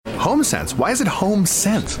HomeSense. Why is it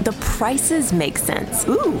HomeSense? The prices make sense.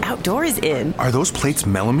 Ooh, outdoor is in. Are those plates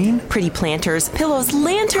melamine? Pretty planters, pillows,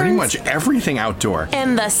 lanterns. Pretty much everything outdoor.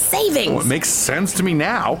 And the savings. Well, it makes sense to me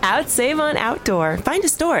now. Outsave on outdoor. Find a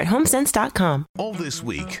store at homesense.com. All this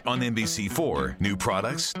week on NBC4, new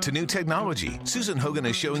products to new technology. Susan Hogan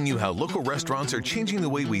is showing you how local restaurants are changing the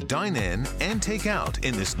way we dine in and take out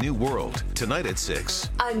in this new world. Tonight at 6.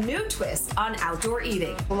 A new twist on outdoor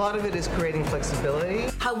eating. A lot of it is creating flexibility.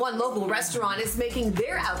 How one local restaurant is making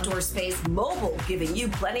their outdoor space mobile, giving you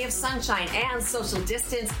plenty of sunshine and social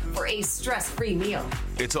distance for a stress-free meal.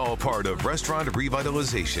 It's all part of restaurant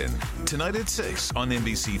revitalization. Tonight at 6 on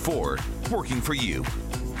NBC4, working for you.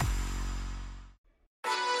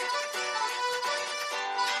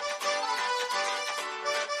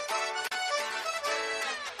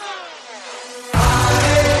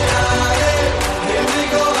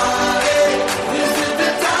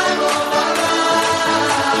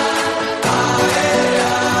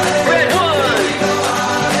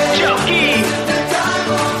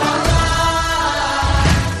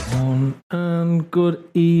 Good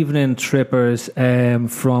evening, trippers,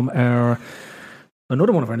 from another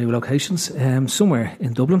one of our new locations, somewhere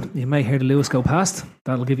in Dublin. You may hear the Lewis go past.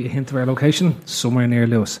 That'll give you a hint of our location, somewhere near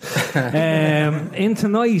Lewis. In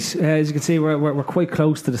tonight, as you can see, we're quite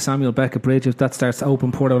close to the Samuel Beckett Bridge. If that starts to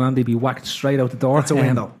open, poor old Andy be whacked straight out the door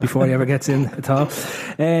before he ever gets in at all.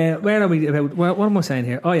 Where are we? What am I saying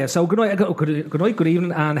here? Oh yeah, so good night, good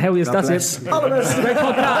evening, and how is that? All of us. Great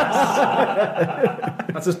podcast.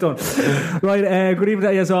 That's just done. Right, good evening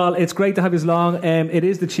to you all. It's great to have you along. It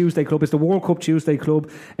is the Tuesday Club. It's the World Cup Tuesday Club.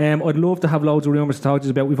 I'd love to have loads of rumours to talk to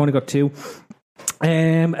you about. We've only got 2.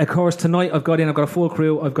 Of course, tonight I've got a full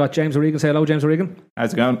crew. I've got James O'Regan. Say hello, James O'Regan.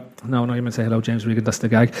 How's it going? No, you might say hello, James O'Regan. That's the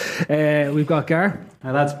gag. We've got Gar.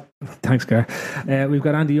 Hi, lads. Thanks, Gar. We've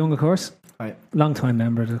got Andy Young, of course. Hi. Long time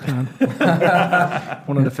member of the clan.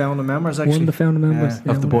 One of the founding members, actually. One of the founding members.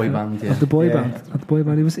 Of the boy band. Of the boy band.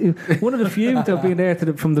 He was one of the few that have been there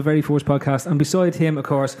from the very first podcast. And beside him, of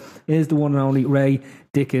course, is the one and only Ray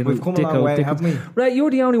Dickens. We've come a long way, haven't we? Ray, you're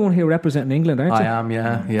the only one here representing England, aren't you? I am,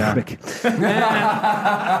 yeah.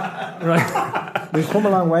 Right. We've come a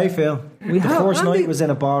long way, Phil. The first night was in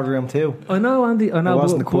a boardroom too. I know, Andy. I know. It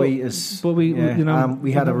wasn't quite as... But we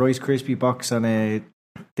had a Rice Krispie box and a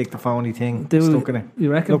Dick the Phony thing stuck in it.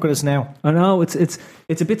 You reckon? Look at us now. I know, it's a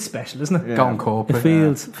bit special, isn't it? Yeah. Going corporate.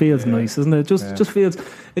 It feels nice, doesn't it?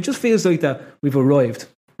 It just feels like that we've arrived.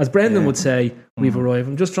 As Brendan would say, we've arrived.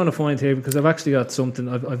 I'm just trying to find here because I've actually got something.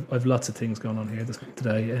 I've lots of things going on here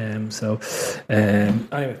today.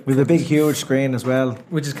 Anyway, with a big, huge screen as well.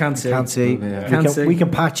 We just can't see. Yeah. We can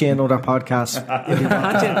patch in other podcasts.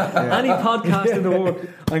 Any podcast in the world.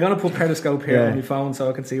 I'm going to put Periscope here on my phone so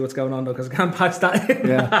I can see what's going on, though, because I can't patch that in.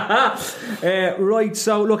 Right,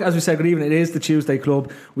 so look, as we said, good evening. It is the Tuesday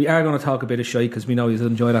Club. We are going to talk a bit of shite because we know you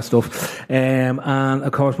enjoy that stuff. And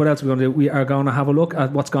of course, what else are we going to do? We are going to have a look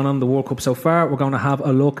at what's gone on in the World Cup so far. We're going to have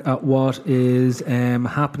a look at what is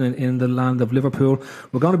happening in the land of Liverpool.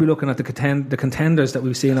 We're going to be looking at the contenders that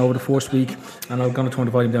we've seen over the first week, and I'm going to turn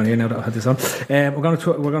the volume down here now that I had this on. We're going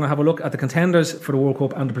to have a look at the contenders for the World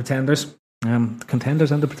Cup and the pretenders. The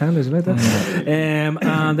contenders and the pretenders, right there.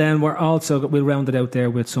 And then we'll round it out there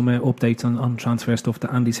with some updates on transfer stuff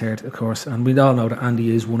that Andy's heard, of course. And we all know that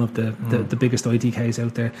Andy is one of the biggest ITKs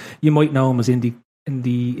out there. You might know him as Indy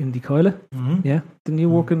Coyle. Yeah, didn't you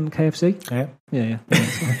work in KFC? Yeah.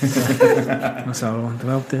 That's all I want.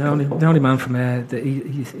 The only man from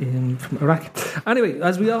Iraq. Anyway,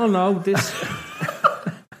 as we all know, this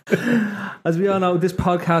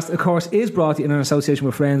podcast, of course, is brought to you in an association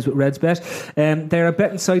with friends with RedsBet. They're a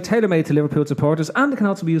betting site tailor-made to Liverpool supporters, and it can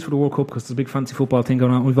also be used for the World Cup because there's a big fancy football thing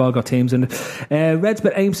going on. We've all got teams in it.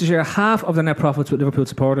 RedsBet aims to share half of their net profits with Liverpool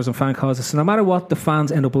supporters and fan causes, so no matter what, the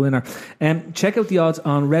fans end up a winner. Check out the odds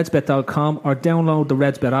on redsbet.com or download the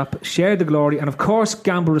RedsBet app. Share the glory, and of course,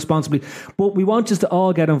 gamble responsibly. But we want you to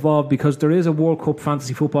all get involved because there is a World Cup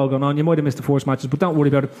fantasy football going on. You might have missed the first matches, but don't worry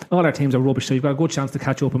about it. All our teams are rubbish, so you've got a good chance to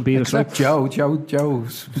catch up and beat us. Right?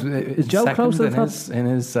 Joe's is Joe close to in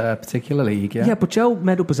his particular league? Yeah, but Joe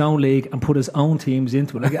made up his own league and put his own teams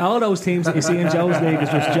into it. Like all those teams that you see in Joe's league is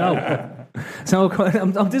just Joe. So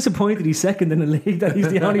I'm disappointed he's second in a league that he's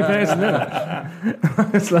the only person in it.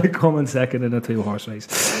 It's like coming second in a 2-horse race.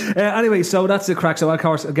 Anyway, so that's the crack. So of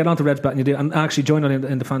course, get on to RedsBet and actually join on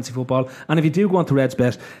in the fancy football. And if you do go on to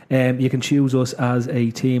RedsBet, you can choose us as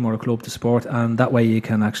a team or a club to support, and that way you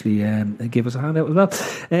can actually give us a handout as well.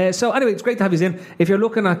 So anyway, it's great to have you in. If you're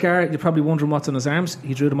looking at Garrett, you're probably wondering what's on his arms.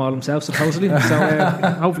 He drew them all himself, supposedly. So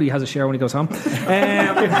hopefully he has a share when he goes home.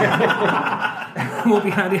 Won't be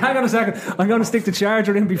handy. Hang on a second. I'm going to stick the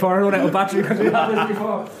charger in before I run out of battery because we had this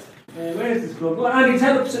before. Where's this glove? Well, Andy,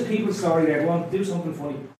 tell us a people's story there. Go on, do something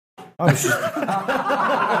funny. Give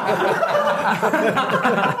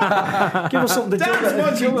us something to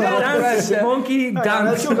Dance, monkey,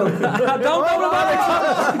 dance. Don't go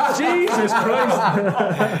about it. Jesus Christ.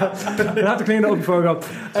 I'll have to clean it up before I go.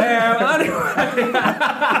 Anyway.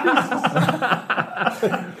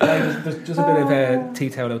 There's just a bit of tea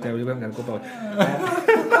towel out there. We haven't got a good boy.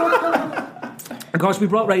 Of course, we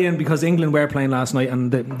brought Ray in because England were playing last night,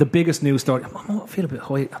 and the biggest news story. I feel a bit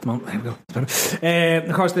high at the moment. There we go.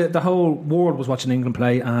 Of course, the whole world was watching England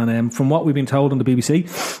play, and from what we've been told on the BBC,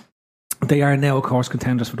 they are now, of course,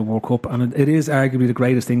 contenders for the World Cup, and it is arguably the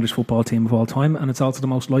greatest English football team of all time, and it's also the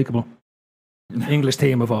most likeable English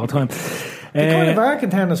team of all time. They kind of are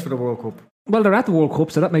contenders for the World Cup. Well, they're at the World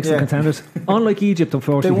Cup, so that makes them contenders. Unlike Egypt,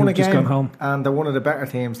 unfortunately, they won a who've just game, gone home, and they're one of the better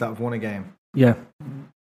teams that have won a game. Yeah.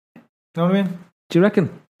 Know what I mean? Do you reckon?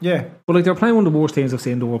 Yeah. But like they're playing one of the worst teams I've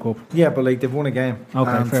seen in the World Cup. Yeah, but like they've won a game.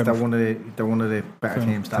 Okay, and fair they're enough. one of the better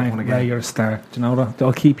teams that have won a game. Yeah, you're a star. Do you know that?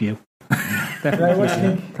 I'll keep you. Definitely. What do you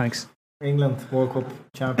think? Thanks. England World Cup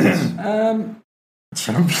champions.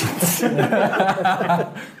 Champions.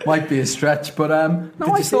 Might be a stretch, but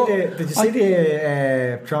no. Did you see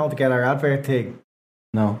the trying to get our advert thing?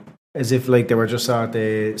 No. As if like they were just sort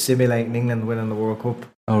of simulating England winning the World Cup.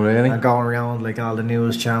 Oh really? And going around like all the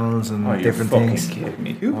news channels and different things.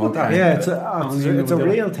 Who put that? Yeah, it's a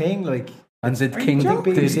real thing. Like, and did King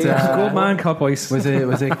good man, Cup boys. Was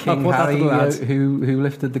it King Harry who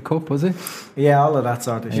lifted the cup? Was it? Yeah, all of that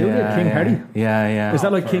sort of shit. King Harry. Yeah. Is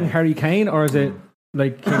that like King Harry Kane or is it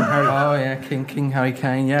like King Harry? Oh yeah, King Harry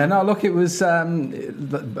Kane. Yeah, no. Look, it was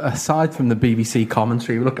aside from the BBC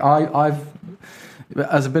commentary. Look, I've.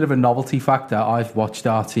 As a bit of a novelty factor, I've watched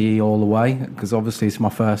RTE all the way because obviously it's my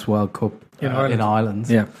first World Cup in Ireland.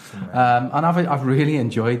 Yeah, and I've really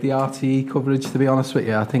enjoyed the RTE coverage. To be honest with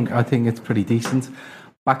you, I think it's pretty decent.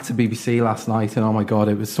 Back to BBC last night, and oh my god,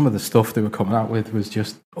 it was some of the stuff they were coming out with was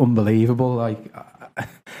just unbelievable. Like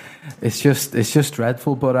it's just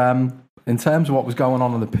dreadful. But in terms of what was going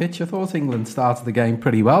on the pitch, I thought England started the game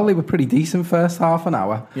pretty well. They were pretty decent first half an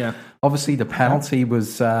hour. Yeah, obviously the penalty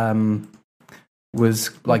was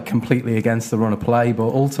like completely against the run of play, but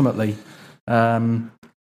ultimately,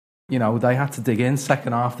 they had to dig in.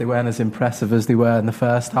 Second half, they weren't as impressive as they were in the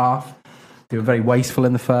first half. They were very wasteful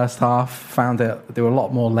in the first half. Found that they were a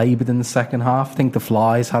lot more laboured in the second half. I think the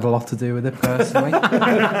flies had a lot to do with it, personally.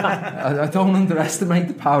 I don't underestimate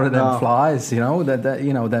the power of them flies. They're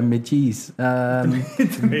midgies.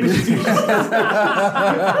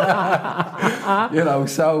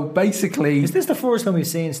 So basically, is this the first time we've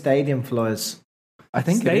seen stadium flies? I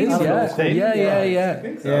think it is.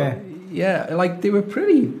 Yeah. Like they look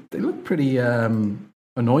pretty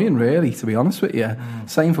annoying, really, to be honest with you.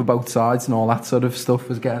 Same for both sides, and all that sort of stuff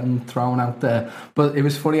was getting thrown out there. But it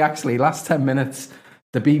was funny, actually. Last 10 minutes,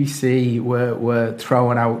 the BBC were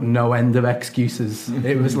throwing out no end of excuses.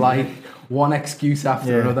 It was like one excuse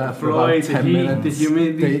after another for about 10 minutes.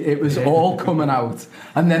 It was all coming out.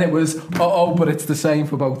 And then it was, but it's the same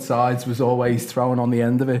for both sides, was always thrown on the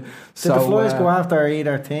end of it. Did the flies go after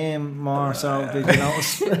either team more so? Did you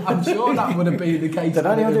notice? I'm sure that would have been the case. Did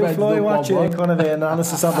anyone do fly watching kind of an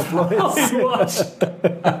analysis on the flies?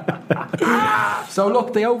 So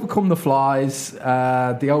look, they overcome the flies.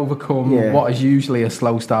 They overcome what is usually a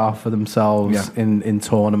slow start for themselves in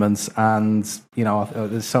tournaments. And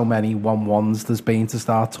there's so many 1-1s there's been to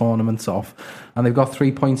start tournaments off, and they've got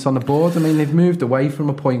 3 points on the board. I mean, they've moved away from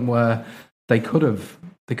a point where they could have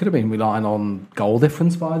been relying on goal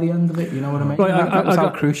difference by the end of it. You know what I mean? Right, that was how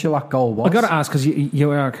crucial that goal was. I got to ask, because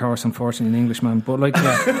you are, of course, unfortunately, an Englishman, but like,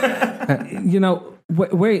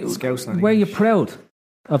 were you proud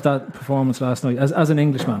of that performance last night as an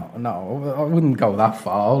Englishman? No, I wouldn't go that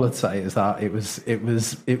far. All I'd say is that it was a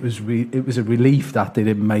relief that they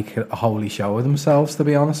didn't make a holy show of themselves, to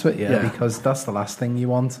be honest with you, because that's the last thing you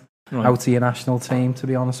want out of your national team, to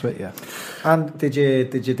be honest with you. And did you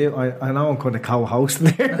do? I know I'm kind of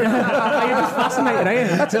co-hosting there. You're just fascinated, are you?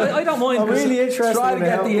 I don't mind. I'm really interested. Try to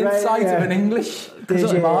get the insight of an English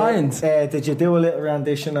mind. Did you do a little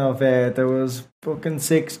rendition of there was fucking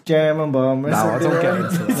 6 German bombers? No, I don't get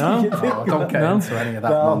into it. No, don't get into any of that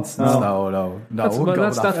nonsense. No. That's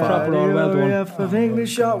proper or well done. If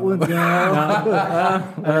English shot one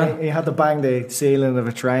down. He had to bang the ceiling of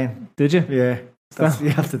a train. Did you? Yeah. That's what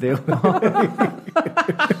you have to do.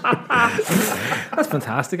 That's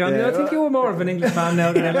fantastic, Andy. I think you were more of an English fan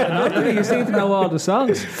now than ever. You seem to know all the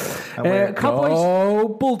songs. Go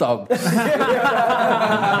Bulldogs. Let's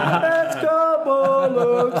go, boys.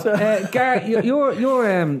 Gar,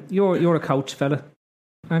 you're a coach fella,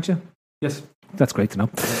 aren't you? Yes. That's great to know.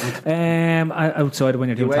 Outside when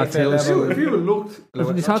you're doing cocktails. If you looked,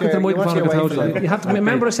 When you're talking to the microphone, I told you have to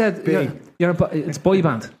remember. I said it's boy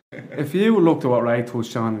band. if you looked at what Ray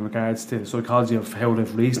touched on in regards to psychology of how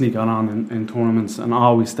they've recently gone on in tournaments and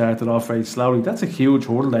always started off very slowly, that's a huge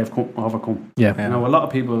hurdle they've overcome. Yeah. You know, a lot of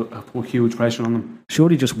people have put huge pressure on them.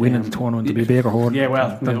 Surely just winning the tournament to be a bigger hurdle. Yeah,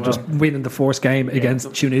 well, than just winning the first game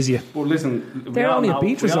against Tunisia. But listen, They're only a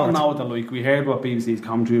beach resort. We all know what they're like. We heard what BBC's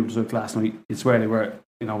commentary was like last night. It's where they were.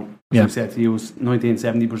 You know, Yeah. as we said to you, it was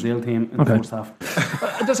 1970 Brazil team in the first half.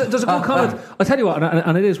 There's a good comment. I'll tell you what,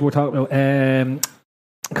 and it is we're talking about.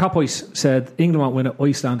 Capois said England won't win it,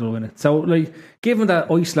 Iceland will win it. So, like, given that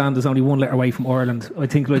Iceland is only one letter away from Ireland, I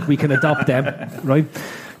think like we can adopt them, right?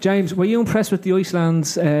 James, were you impressed with the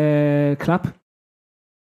Iceland's clap?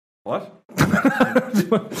 What?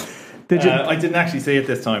 Did you? I didn't actually see it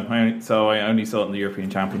this time, I only saw it in the European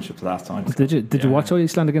Championships last time. Did you? Did you watch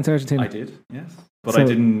Iceland against Argentina? I did, yes, but So, I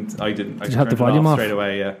didn't. I did you turned have the it volume off? straight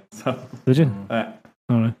away? Yeah. So, Did you?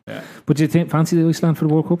 All right. Yeah. But do you fancy the Iceland for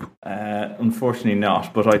the World Cup? Unfortunately,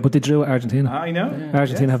 not. But they drew Argentina. I know. Yeah.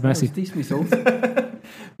 Argentina have Messi. Decent result.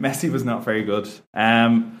 Messi was not very good.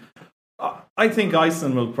 I think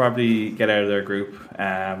Iceland will probably get out of their group.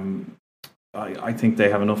 I think they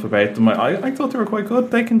have enough about them. I thought they were quite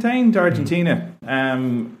good. They contained Argentina.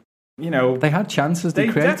 You know, they had chances. They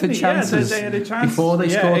created chances. They had a chance before they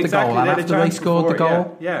scored the goal, and after they scored the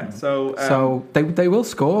goal. Yeah. So they will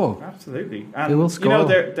score. Absolutely. And, they will score. You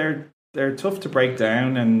know, they're tough to break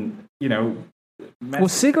down, and you know.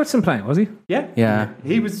 Was Sigurdsson playing? Was he? Yeah.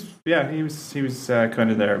 He was. Yeah, he was kind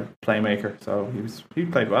of their playmaker. So he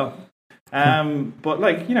played well. But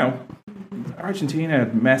like, you know, Argentina,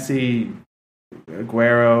 Messi,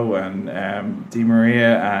 Aguero, and Di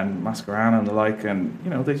Maria and Mascherano and the like, and you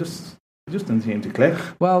know, they just didn't seem to click.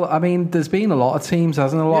 Well, I mean, there's been a lot of teams,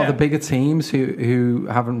 hasn't there? A lot of the bigger teams who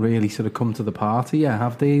haven't really sort of come to the party yet,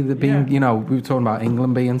 have they? They've been, you know, we were talking about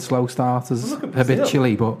England being slow starters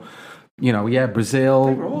habitually, but you know,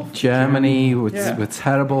 Brazil, Germany were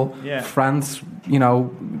terrible. Yeah. France, you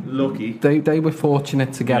know, lucky. They were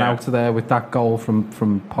fortunate to get out of there with that goal from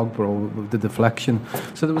Pogba with the deflection.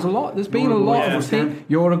 So there was a lot. There's been a lot of team.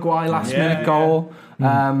 Uruguay last minute goal.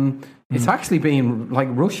 It's actually been like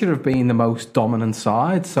Russia have been the most dominant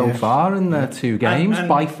side so far in their two games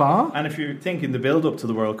by far. And if you think in the build up to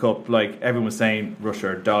the World Cup, like everyone was saying, Russia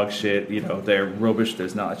are dog shit. You know, they're rubbish.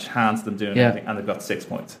 There's not a chance of them doing anything, and they've got 6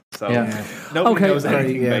 points. So nobody knows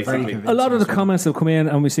anything. Basically, a lot of the comments have come in,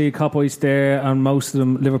 and we see Capois there, and most of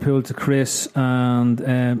them Liverpool to Chris and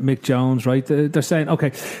Mick Jones. Right? They're saying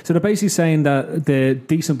so they're basically saying that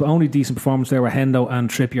the only decent performance there were Hendo and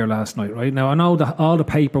Trippier last night. Right now, I know that all the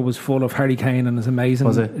paper was full of Harry Kane and his amazing,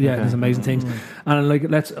 his amazing things. And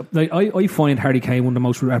I find Harry Kane one of the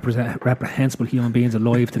most reprehensible human beings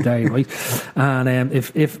alive today, right? And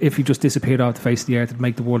if he just disappeared off the face of the earth, it'd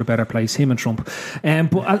make the world a better place. Him and Trump.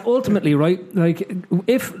 But ultimately, right, like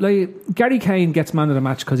if Gary Kane gets man of the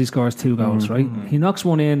match because he scores 2 goals, right? He knocks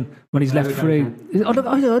one in when he's left free.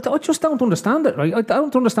 I just don't understand it, right? I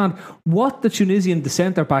don't understand what the Tunisian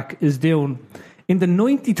centre back is doing in the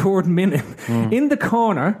 93rd minute, in the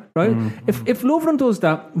corner, right? If Lovren does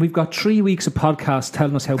that, we've got 3 weeks of podcasts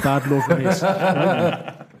telling us how bad Lovren is.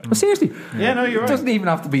 Right? Well, seriously. Yeah, no, you're right. It doesn't even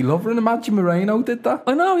have to be Lovren. Imagine Moreno did that.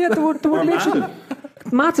 I know, yeah, they were literally...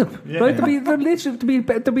 Matip, right?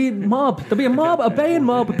 There'd be a mob, a baying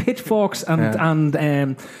mob of pitchforks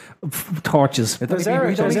and torches. We'd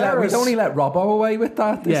only let Robbo away with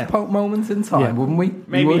that this moment in time, wouldn't we?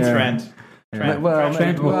 Maybe Trent. Trent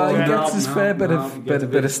he gets his fair bit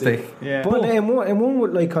of stick. Yeah. But in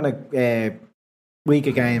one like kind of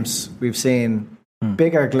weaker games, we've seen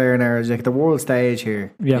bigger glaring errors, like the world stage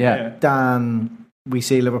here, than we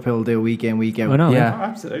see Liverpool do week in, week out. I know,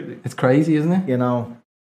 absolutely. It's crazy, isn't it? You know,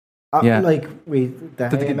 like the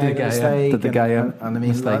mistake, and I mean,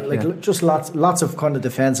 mistake, like just lots of kind of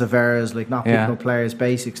defensive errors, like not picking up players,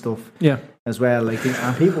 basic stuff. Yeah. As well, like,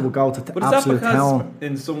 and people will go to but absolute is that because town.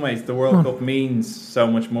 In some ways, the World Cup means so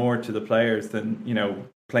much more to the players than, you know,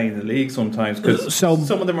 playing the league sometimes, because some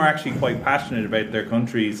of them are actually quite passionate about their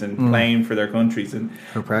countries and playing for their countries, and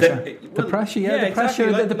the pressure,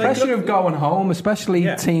 the pressure of going home, especially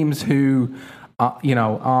teams who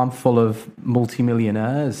aren't full of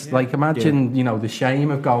multimillionaires. Like imagine the shame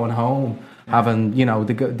of going home. Having,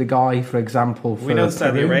 the guy, for example, we know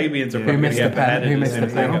Saudi Arabians are who missed the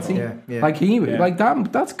penalty, like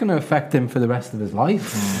that's going to affect him for the rest of his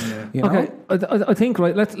life. You know? Okay, I think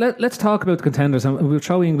right. Let's talk about the contenders, and we'll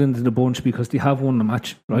throw England in the bunch because they have won the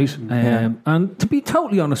match, right? And to be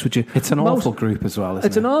totally honest with you, it's an awful group as well.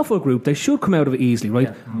 It's an awful group. They should come out of it easily,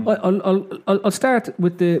 right? Yeah. I'll start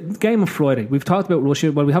with the game on Friday. We've talked about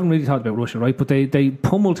Russia. Well, we haven't really talked about Russia, right? But they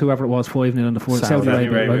pummeled whoever it was 5-0 in the fourth. Saudi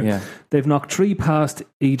Arabia, right? Yeah. They've knocked 3 past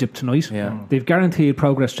Egypt tonight. Yeah. They've guaranteed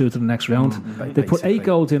progress through to the next round. They put 8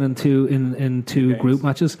 goals in two group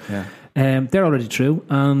matches. Yeah. They're already through,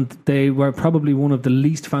 and they were probably one of the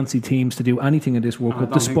least fancy teams to do anything in this World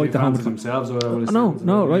Cup, despite the home themselves.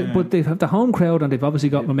 Right? But they have the home crowd, and they've obviously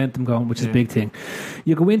got momentum going, which is a big thing.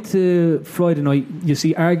 You go into Friday night, you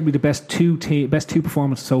see arguably the best two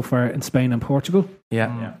performances so far in Spain and Portugal.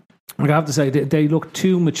 Yeah. I have to say they look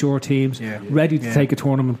 2 mature teams, ready to take a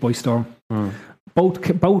tournament by storm. Both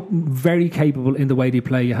very capable in the way they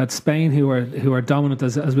play. You had Spain who are dominant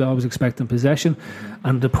as we always expect in possession,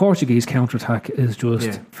 and the Portuguese counter-attack is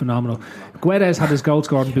just phenomenal. Guedes had his goal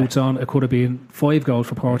scoring boots on. It could have been 5 goals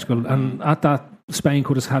for Portugal, and at that Spain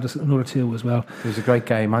could have had another 2 as well. It was a great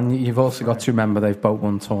game, and you've also got to remember they've both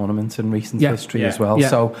won tournaments in recent history as well.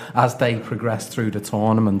 So as they progress through the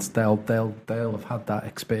tournaments, they'll have had that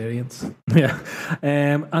experience. Yeah,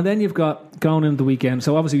 and then you've got going into the weekend.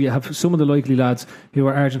 So obviously you have some of the likely lads who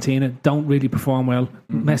are Argentina don't really perform well.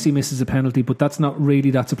 Messi misses a penalty, but that's not really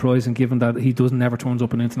that surprising given that he never turns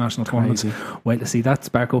up in international tournaments. Wait to see that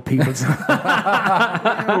spark up people's.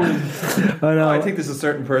 I think there's a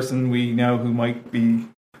certain person we know who might be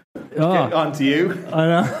on to you. I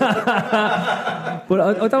know. But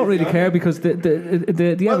I don't really care because the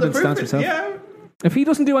evidence stands for itself. Yeah. If he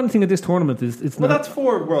doesn't do anything at this tournament, it's not. That's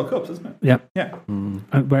 4 World Cups, isn't it? Yeah. Yeah.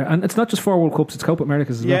 And it's not just 4 World Cups; it's Copa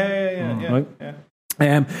Americas as well. Yeah. Right?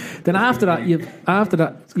 Yeah. Then after that,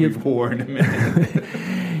 you've war in a minute.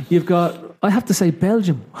 You've got. I have to say,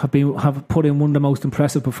 Belgium have put in one of the most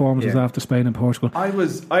impressive performances after Spain and Portugal. I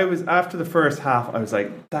was after the first half. I was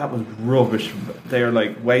like, that was rubbish. They were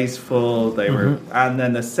like wasteful. They were, and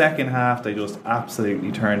then the second half, they just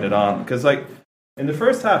absolutely turned it on because like. In the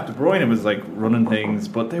first half, De Bruyne was like running things,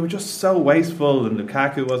 but they were just so wasteful, and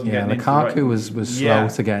Lukaku wasn't getting into Lukaku was slow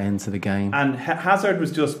to get into the game. And Hazard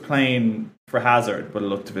was just playing for Hazard, but it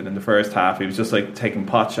looked of it in the first half. He was just like taking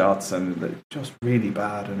pot shots and just really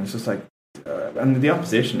bad, and it's just like and the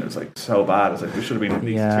opposition, it was like so bad. It's like there should have been at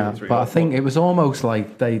least 2 or 3. But I think it was almost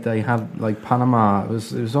like they had like Panama. It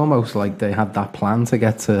was almost like they had that plan to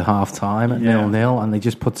get to half time at 0-0, and they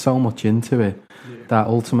just put so much into it. That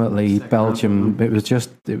ultimately Belgium, it was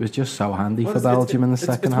just so handy for Belgium in the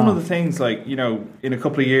second half. It's one of the things, like, you know, in a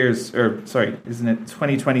couple of years, isn't it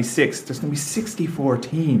 2026? There's going to be 64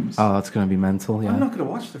 teams. Oh, that's going to be mental. Yeah, I'm not going to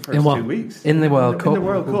watch the first 2 weeks in the World Cup. In the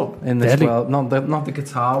World Cup, in this world, not the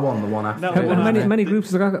Qatar one, the one after. How many groups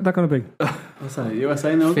is that going to be? What's that?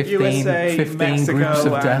 USA, no? 15 Mexico, groups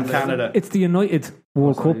of and death. Canada. It's the United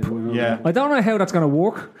World Cup. Yeah, I don't know how that's going to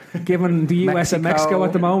work, given the US and Mexico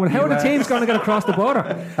at the moment. How are the teams going to get across the border?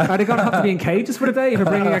 Are they going to have to be in cages for the day? If you're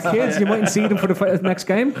bringing your kids, you mightn't see them for the next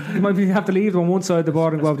game. You might have to leave them on one side of the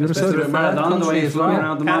border and go over the other side.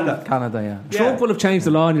 Canada, yeah. Trump will have changed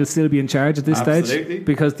the law, and he'll still be in charge at this stage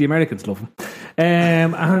because the Americans love him.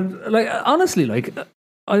 And like honestly, like.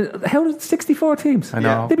 How did 64 teams? I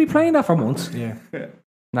know. They'd be playing that for months. Yeah.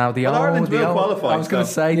 Now Ireland will qualify. I was going to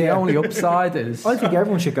say the only upside is I think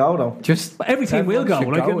everyone should go though. But every team will go.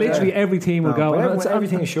 Literally every team will go.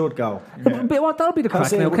 Everything should go. But that'll be the crack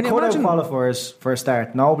now. Can you imagine qualifiers for a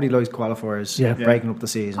start? Nobody likes qualifiers breaking up the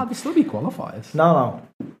season. I'll still be qualifiers. No.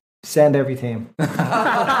 Send every team.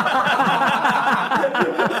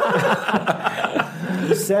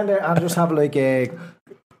 Send it and just have like a.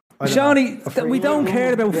 Shawnee, we don't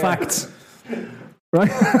care about facts.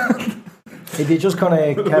 Right? If you just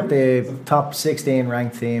kind of kept the top 16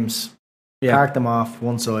 ranked teams, park them off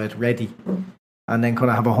one side, ready, and then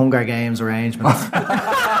kind of have a Hunger Games arrangement.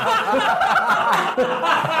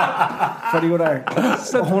 For the other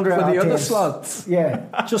 100 for the other teams. slots. Yeah,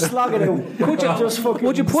 just slog it out.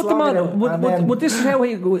 Would you put them on? Would this is how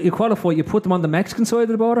you qualify? You put them on the Mexican side of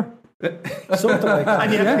the border? Something like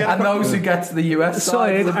that. And those who get to the US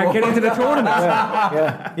side and get into the tournament.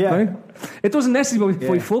 Yeah. Right? It doesn't necessarily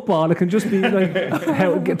be football. It can just be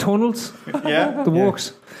like tunnels. Yeah, the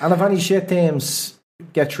works. And if any shit teams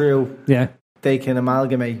get through, they can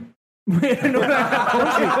amalgamate. They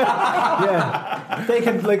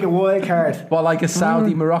can like a wild card. Well, like a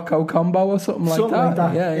Saudi Morocco combo or something like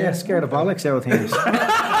that. Yeah, scare the bollocks out of teams.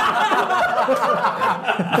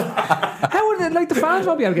 like the fans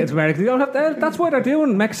won't be able to get to America. They don't have that's why they're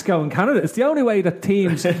doing Mexico and Canada. It's the only way that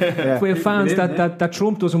teams with fans that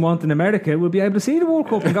Trump doesn't want in America will be able to see the World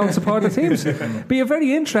Cup and go and support the teams. Be a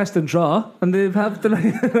very interesting draw, and they have the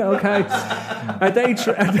okay. A day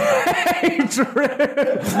trip.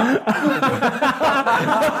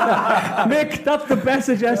 Mick, that's the best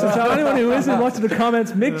suggestion. So anyone who isn't watching the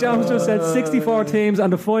comments, Mick Jones just said 64 teams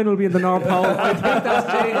and the final will be in the North Pole. I think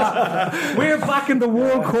that's changed. We're back in the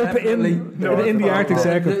World Cup in the Arctic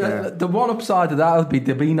Circle. The one upside of that will be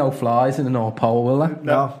there'll be no flies in the North Pole, will there?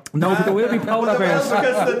 No, but there will be polar bears.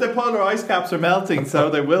 Because the polar ice caps are melting, so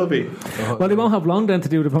there will be. Well, they won't have long then to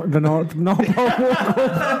do the North Pole World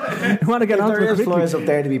Cup. You want to get onto it quickly. Flies up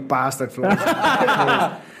there to be bastard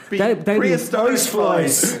flies. Prehistoric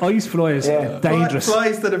flies. Ice flies. Yeah. Dangerous.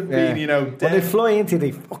 Flies that have been, dead. When they fly into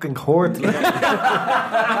the fucking court. Imagine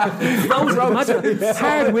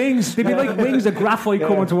hard wings. They'd be like wings of graphite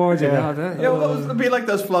coming towards you. It'd be like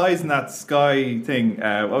those flies in that sky thing.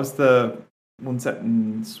 What was the one set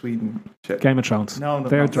in Sweden? Shit. Game of Thrones. No,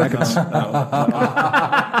 they're dragons. No.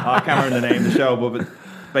 I can't remember the name of the show, but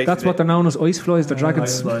that's what they're known as, ice flies, the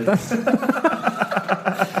dragons.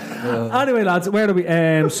 Anyway, lads, where are we?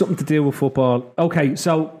 Something to do with football. Okay,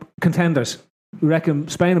 so contenders. We reckon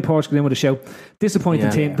Spain and Portugal in with a show.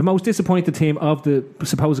 Disappointed team. The most disappointed team of the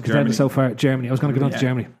supposed contenders so far, Germany. I was going to get on to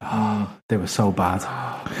Germany. Oh, they were so bad.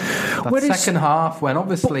 That second half, when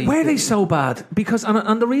obviously... Were they so bad? Because,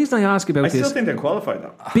 and the reason I ask about this... I still think they're qualified,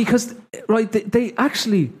 though. Because, right, they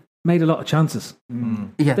actually... made a lot of chances.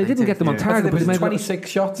 Yeah, they didn't get them on target. But it was 26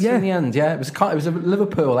 shots in the end. Yeah, it was a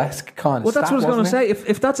Liverpool-esque kind of. Well, that's stat, what I was going to say.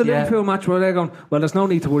 If that's a Yeah. Liverpool match where they're going, well, there's no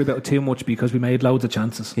need to worry about it too much because we made loads of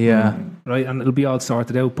chances. Yeah, right, and it'll be all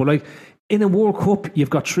sorted out. But like in a World Cup,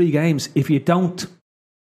 you've got 3 games. If you don't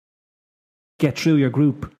get through your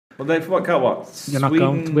group, well, they've got what? You're not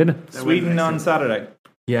going to win it. Sweden on Saturday.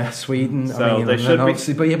 Yeah, Sweden. So they should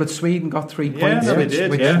be. But Sweden got 3 points, they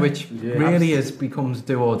did, which really becomes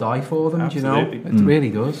do or die for them. Absolutely. Do you know? It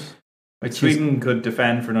really does. Sweden could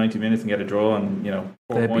defend for 90 minutes and get a draw, and 4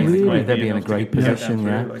 points. They'd be in a great position.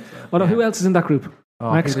 Well, who else is in that group?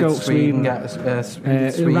 Mexico, Sweden,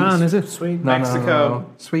 Iran, is it? Sweden, Mexico. No.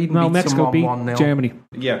 Sweden. No, Mexico beat 1-0. Germany.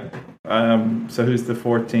 Yeah. So who's the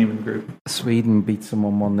 4th team in the group? Sweden beat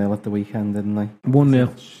someone 1-0 at the weekend, didn't they? 1-0.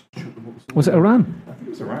 Was it Iran? I think it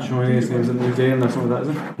was Iran. Chinese teams in New Zealand or something like that,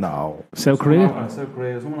 isn't it? No. South Korea. South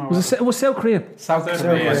Korea. It was South Korea. South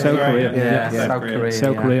Korea. South Korea. Yeah. South Korea.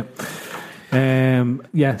 South Korea.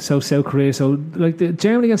 So South Korea. So like the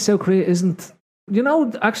Germany against South Korea isn't.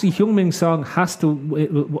 Actually, Heung-Min's song has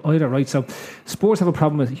to either, right? So, sports have a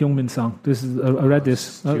problem with Heung-Min's song. I read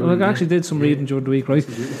this. I actually did some reading during the week, right?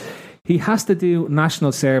 He has to do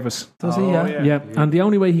national service. Does he? Yeah. And the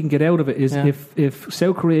only way he can get out of it is if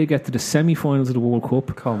South Korea get to the semi-finals of the World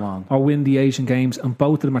Cup, come on, or win the Asian Games, and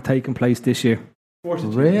both of them are taking place this year.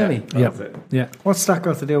 Really? Yeah. What's that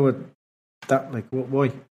got to do with that? Like,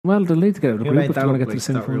 why? Well, they'll need to get out of the group if they want to get to the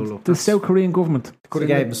semi-finals. The South Korean government could have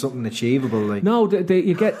given them something achievable. Like. No,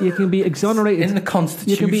 you can be exonerated in the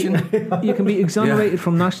constitution. You can be exonerated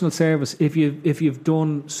from national service if you've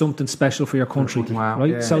done something special for your country. Wow!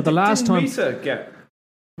 Right. Yeah. So the last time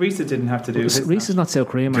Risa didn't have to do. Risa's not South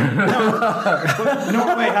Korean, man. No,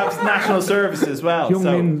 Norway has national service as well.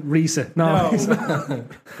 Young Risa, no.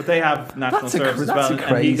 But they have national service as well,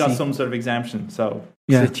 and he got some sort of exemption. So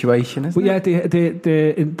situation, isn't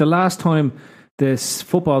it? The last time this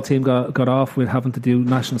football team got off with having to do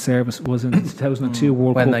national service was in 2002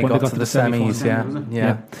 World when Cup they got to the semis.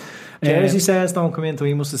 Yeah. Jersey sales don't come into.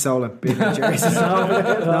 He must have sold it.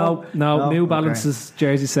 No. New Balance's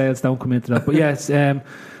jersey sales don't come into that. But yes,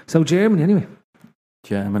 so Germany anyway.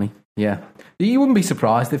 Germany, yeah. You wouldn't be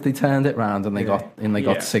surprised if they turned it round and they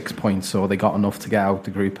got 6 points, or they got enough to get out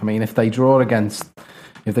the group. I mean, if they draw against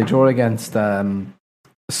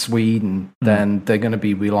Sweden, then they're going to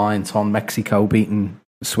be reliant on Mexico beating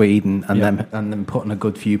Sweden and then putting a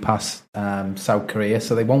good few past South Korea.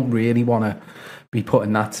 So they won't really want to be put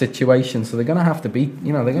in that situation. So they're going to have to beat.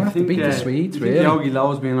 They're going to have to beat the Swedes. Really, Yogi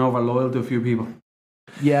Löw's being over loyal to a few people.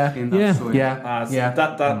 Yeah. That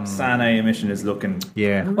Sané emission is looking.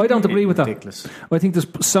 Yeah, I don't agree with that. Ridiculous. I think there's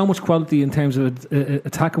so much quality in terms of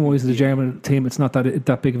attacking wise of the German team. It's not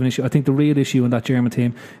that big of an issue. I think the real issue in that German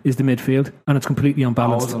team is the midfield, and it's completely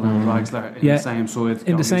unbalanced. The same side.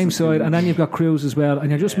 In the same side, and then you've got Cruz as well, and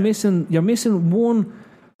you're just missing one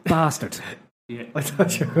bastard. Yeah. I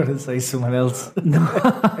thought you were going to say someone else.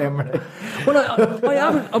 Emery. Well, I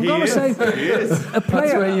haven't. I'm going to say a player. That's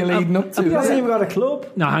where you're leading up to. He hasn't even got a club.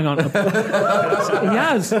 No, hang on. He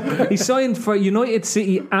has. He signed for United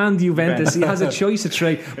City and Juventus. He has a choice of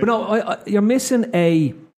trade. But no, you're missing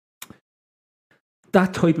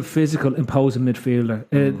that type of physical, imposing midfielder.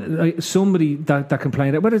 Like somebody that can play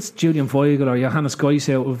that, whether it's Julian Weigl or Johannes Geis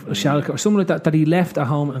out of Schalke or someone like that he left at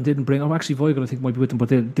home and didn't bring. Or actually, Weigl I think might be with him, but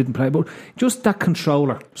they didn't play. But just that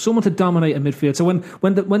controller, someone to dominate a midfield. So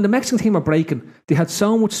when the Mexican team are breaking, they had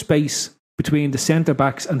so much space between the centre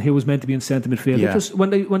backs and who was meant to be in centre midfield. Yeah. Just when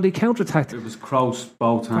they counter attacked, it was Kroos,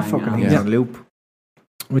 Boateng, Fucking and he's on loop.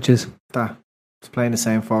 which is That. It's playing the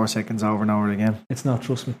same 4 seconds over and over again. it's not.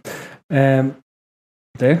 Trust me.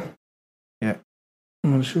 There. Yeah.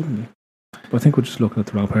 Well, it shouldn't be. But I think we're just looking at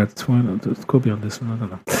the wrong part. It's fine. It could be on this one. I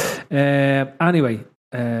don't know. Anyway,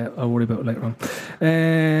 I'll worry about it later on.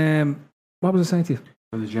 What was I saying to you?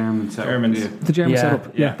 the Germans. The German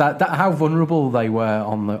setup. Yeah. That how vulnerable they were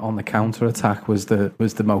on the counter attack was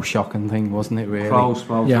the most shocking thing, wasn't it? Really. Kroos,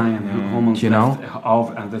 Boateng, and Hummels. You know,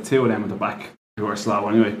 and the two of them at the back who were slow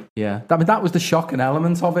anyway. Yeah. I mean, that was the shocking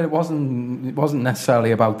element of it. It wasn't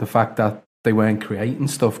necessarily about the fact that they weren't creating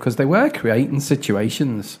stuff, because they were creating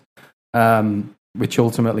situations, which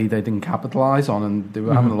ultimately they didn't capitalise on, and they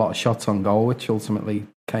were having a lot of shots on goal, which ultimately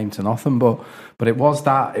came to nothing. But it was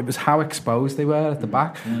how exposed they were at the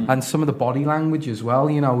back, and some of the body language as well.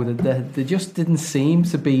 You know, they just didn't seem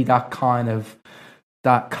to be that kind of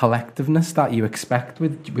that collectiveness that you expect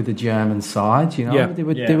with the German side. You know,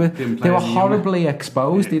 they were horribly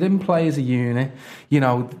exposed. They didn't play as a unit. You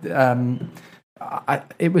know.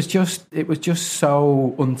 It was just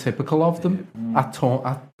so untypical of them at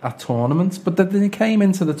tournaments. But then they came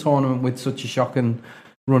into the tournament with such a shocking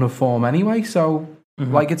run of form anyway. So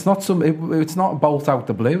like it's not a bolt out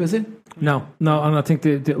the blue, is it? No. And I think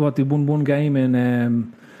they won one game in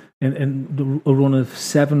a run of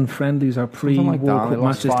 7 friendlies or pre-World Cup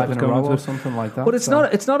matches that was going on, or something like that. But it's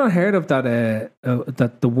not unheard of that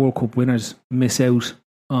that the World Cup winners miss out.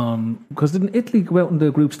 Because didn't Italy go out in the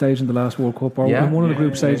group stage in the last World Cup, or in one of the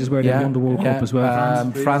group stages where they won the World Cup as well?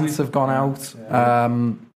 France have gone out.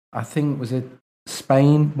 I think was it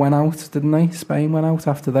Spain went out, didn't they? Spain went out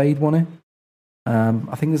after they'd won it.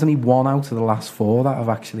 I think there's only 1 out of the last 4 that have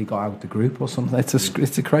actually got out the group or something.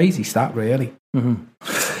 It's a crazy stat, really. Moving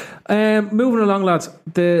along, lads,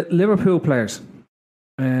 the Liverpool players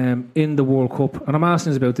in the World Cup, and I'm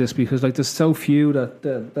asking about this because like there's so few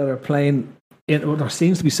that are playing. There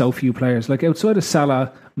seems to be so few players. Like outside of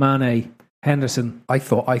Salah, Mane, Henderson. I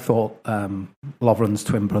thought Lovren's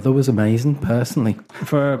twin brother was amazing, personally.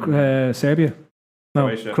 For Serbia?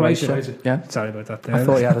 No, Croatia. Yeah. Sorry about that. I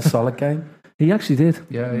thought he had a solid game. He actually did.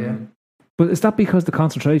 Yeah. But is that because the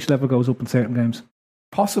concentration level goes up in certain games?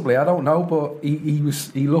 Possibly, I don't know, but he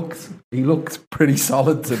looked pretty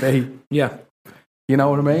solid to me. Yeah. You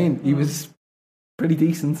know what I mean? He was pretty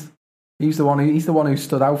decent. He's the one who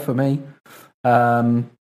stood out for me.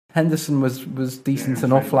 Henderson was decent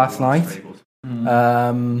enough last night.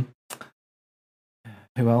 Who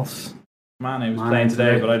else? Mane was playing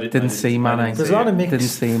today, but I didn't see Mane. There's a lot of mixed didn't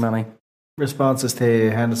see Mane responses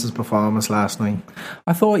to Henderson's performance last night.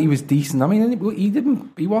 I thought he was decent. I mean,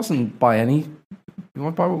 he wasn't by any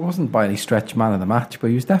stretch man of the match,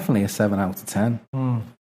 but he was definitely a 7 out of 10.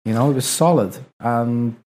 You know, it was solid.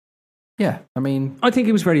 And yeah, I mean, I think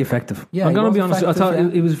he was very effective. Yeah, I'm going to be honest. I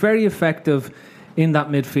thought he was very effective in that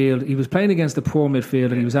midfield. He was playing against the poor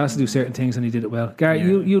midfield, and he was asked to do certain things, and he did it well. Gary,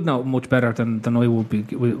 you'd know much better than I would be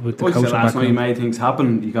with the coach. Last night he made things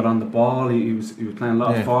happen. He got on the ball. He was playing a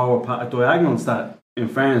lot of forward diagonals. That, in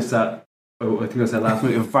fairness, I think I said last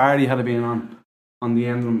night, if Vardy had been on the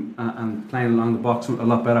end of him and playing along the box a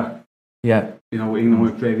lot better. Yeah. You know, England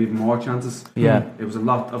would create even more chances. Yeah. It was a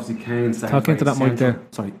lot. Obviously, Kane stayed Talk into that mic there.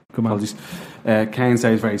 Sorry, come on. Apologies. Kane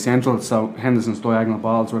stays very central, so Henderson's diagonal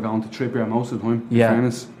balls were going to Trippier most of the time. Yeah. In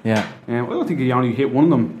fairness. Yeah. I don't think he only hit one of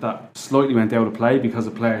them that slightly went out of play because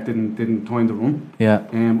the player didn't time the run. Yeah.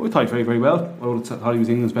 I thought he played very well. I would have thought he was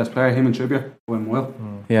England's best player. Him and Trippier went well.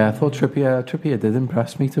 Yeah, I thought Trippier did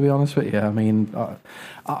impress me, to be honest with you. I mean,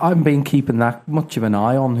 I've been keeping that much of an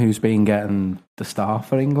eye on who's been getting the start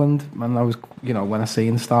for England. And I was, when I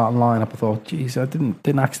seen the starting lineup, I thought, geez, I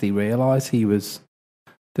didn't actually realise that he was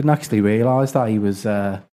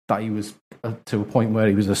to a point where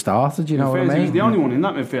he was a starter. Do you know what I mean? He was the only one in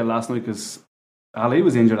that midfield last night because Ali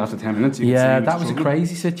was injured after 10 minutes. That was a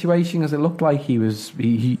crazy situation because it looked like he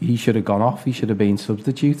should have gone off. He should have been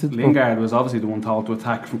substituted. Lingard was obviously the one told to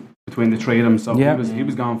attack between the three of them. So he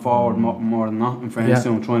was going forward more than not, in fairness to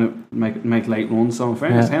him, trying to make late runs. So in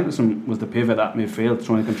fairness, Henderson was the pivot at midfield,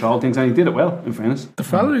 trying to control things, and he did it well, in fairness. The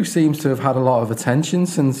fella who seems to have had a lot of attention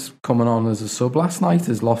since coming on as a sub last night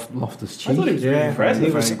is Loftus-Cheek. I thought he was really impressive.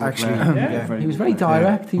 He was actually he was very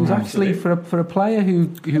direct. He was actually for a player who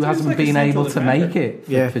hasn't been able to make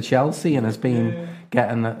it for Chelsea and has been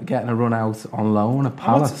getting a run out on loan at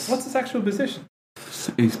Palace. What's his actual position?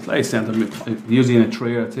 He's played centre, usually in a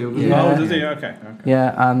three or two. Oh, does he? Okay.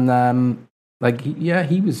 Yeah, and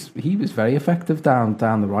he was very effective down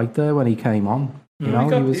the right there when he came on. You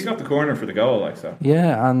know, he got the corner for the goal, like so.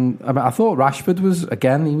 Yeah, and I thought Rashford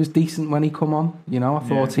he was decent when he come on. You know, I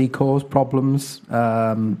thought he caused problems.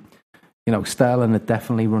 Sterling had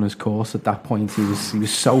definitely run his course at that point. He was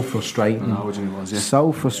so frustrating.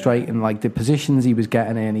 So frustrating. Like the positions he was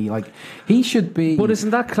getting in, he should be. But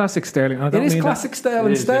isn't that classic Sterling? It is classic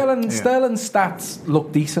Sterling. Sterling's stats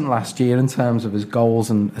looked decent last year in terms of his goals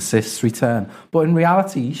and assists return. But in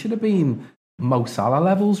reality, he should have been Mo Salah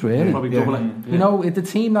levels, really. Probably double it. You know, the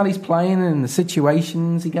team that he's playing and the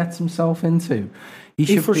situations he gets himself into.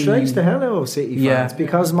 He frustrates the hell out of City fans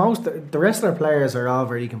because the rest of their players are all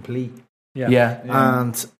very complete.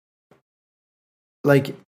 And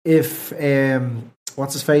if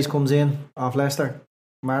what's his face comes in off Leicester,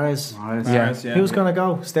 Mahrez, who's going to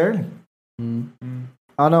go? Sterling.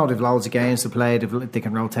 I know they've loads of games to play, they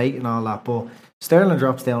can rotate and all that, but Sterling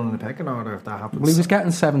drops down in the pecking order if that happens. Well, he was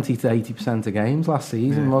getting 70 to 80% of games last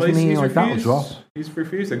season, wasn't he? That'll drop. He's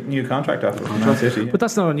refused a new contract offer from Man City. But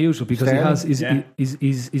that's not unusual because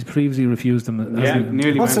he's previously refused them.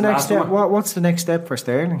 What's the next step? What's the next step for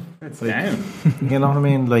Sterling? It's down. You know what I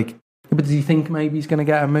mean? But do you think maybe he's going to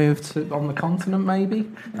get a move on the continent? Maybe.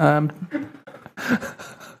 So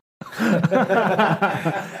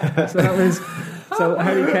that was. So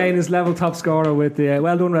Harry Kane is level top scorer with the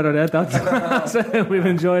well done, Red or Dead. That's we've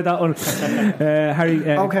enjoyed that one. Harry.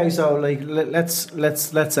 Okay, so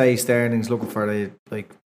let's say Sterling's looking for the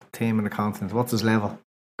team in the continent. What's his level?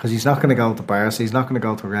 Because he's not going to go to Barca. He's not going to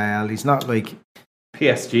go to Real. He's not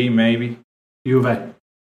PSG maybe. Juve.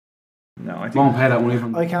 No, I think won't pay that one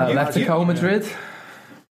even. I can't. Atletico Madrid.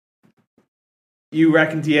 You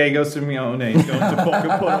reckon Diego Simeone is going to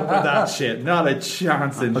fucking put up with that shit? Not a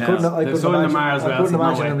chance in hell. I couldn't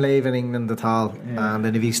imagine him leaving England at all. Yeah. And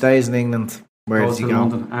then if he stays in England, where does he go?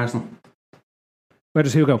 London, Arsenal. Where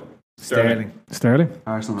does he go? Sterling.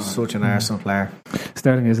 Arsenal. Such an Arsenal player.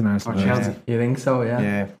 Sterling is an Arsenal player. Chelsea. You think so?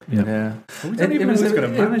 Yeah.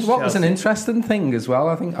 What was an interesting thing as well.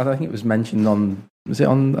 I think it was mentioned on. Was it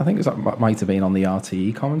on? I think it might have been on the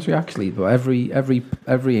RTE commentary actually. But every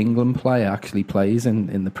England player actually plays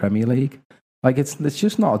in the Premier League. It's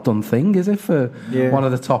just not a done thing, is it, for one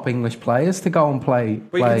of the top English players to go and play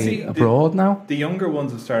abroad now? The younger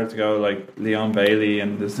ones have started to go, like Leon Bailey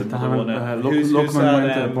and this. Lookman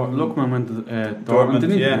went to Dortmund,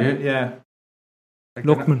 didn't he? Yeah.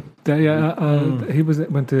 Lookman, he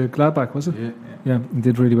went to Gladbach, was it? Yeah, he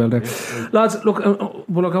did really well there. Lads, look,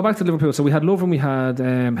 we'll go back to Liverpool. So we had Lovren, we had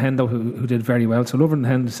Hendo, who did very well. So Lovren and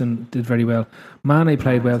Henderson did very well. Mane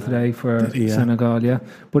played well today for Senegal,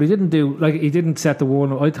 but he didn't set the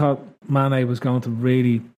world. I thought Mane was going to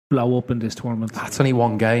really blow up in this tournament. That's only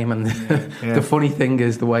one game, and the funny thing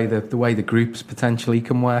is the way the groups potentially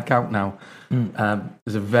can work out now.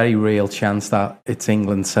 There's a very real chance that it's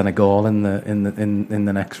England, Senegal in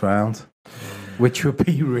the next round, which would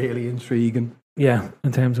be really intriguing. Yeah,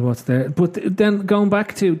 in terms of what's there. But then going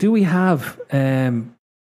back to, do we have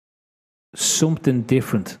something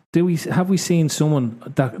different? Have we seen someone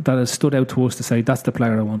that has stood out to us to say that's the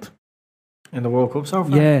player I want in the World Cup so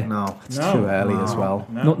far? Yeah, no, it's too early as well.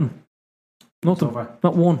 No. Nothing.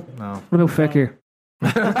 Not one. No. What about Fekir?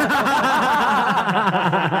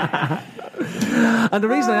 And the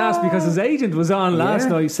reason I asked, because his agent was on last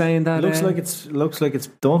night saying that looks like it's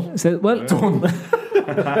done. Said, well, done.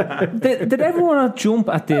 Did everyone jump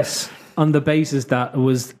at this on the basis that it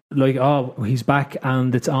was like, oh, he's back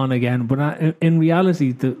and it's on again? But in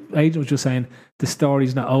reality, the agent was just saying the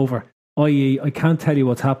story's not over. I.e., I can't tell you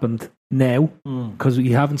what's happened now because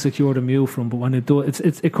you haven't secured a move from. But when it does,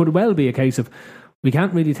 it could well be a case of we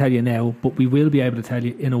can't really tell you now, but we will be able to tell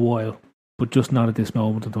you in a while, but just not at this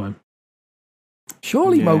moment in time.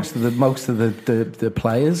 Surely most of the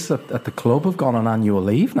players at the club have gone on annual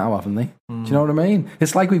leave now, haven't they? Do you know what I mean?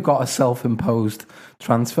 It's like we've got a self-imposed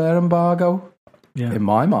transfer embargo in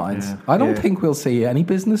my mind. I don't think we'll see any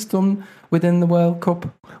business done within the World Cup.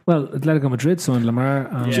 Well, Atletico Madrid signed Lamar.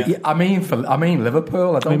 I mean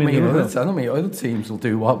Liverpool. I don't mean other teams will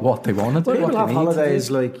do what they want to do. People have holidays,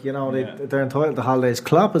 like, you know, they're entitled to holidays.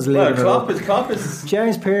 Klopp is leaving. Klopp is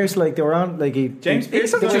James Pearce, like, they were on, like, he only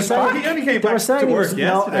came back to work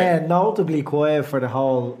yesterday. Notably quiet for the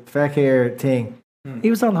whole Fekir thing. He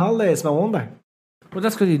was on holidays, no wonder. Well,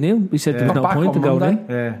 that's because he knew. He said there's no point in going in.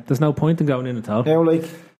 Yeah. There's no point in going in at all. Now, like,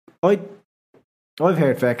 I've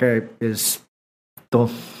heard Fekir is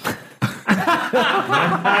done.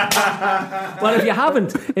 Well, if you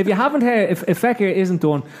haven't heard, if Fekir isn't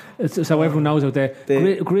done, so everyone knows out there,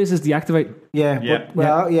 Grizz is deactivated. Yeah.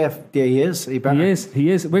 He is.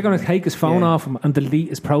 He is. We're going to take his phone off him and delete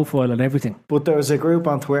his profile and everything. But there was a group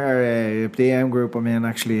on Twitter, a DM group,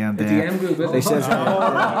 actually, and the DM group. They said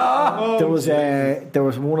there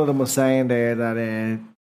was one of them was saying there that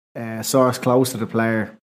a source close to the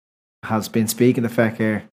player has been speaking to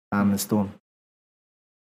Fekir and it's done.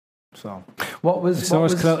 So, is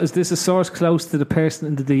this a source close to the person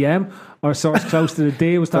in the DM, or a source close to the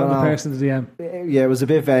D was talking to the person in the DM? Yeah, it was a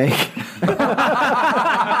bit vague.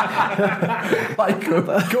 Like good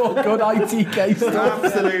IT case.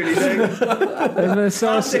 Absolutely.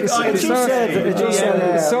 Source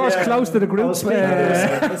close to the group.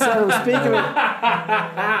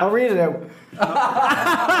 I'll read it out.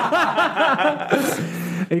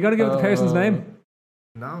 Are you going to give the person's name?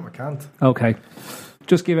 No, I can't. Okay.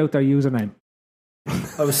 Just give out their username.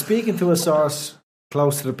 I was speaking to a source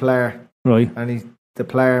close to the player. Right. And the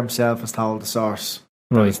player himself has told the source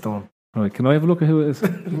that it's done. Right. Can I have a look at who it is?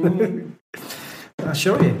 I'll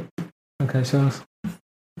show you. Okay, show us.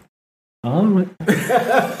 All right.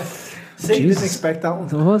 See, you didn't expect that one.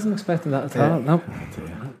 I wasn't expecting that at all. No.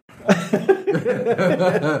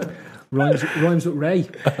 Rhymes with Ray.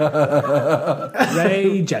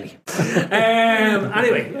 Ray Jelly.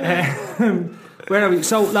 Anyway, where are we?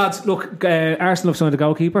 So, lads, look, Arsenal have signed a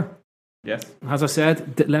goalkeeper. Yes. As I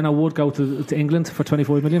said, Leno would go to England for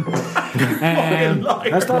 25 million.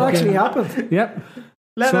 Has that actually happened? Yep.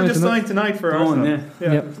 Leno just signed tonight for Arsenal.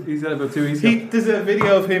 Yeah. He said about 2 weeks ago. There's a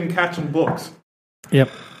video of him catching books. Yep.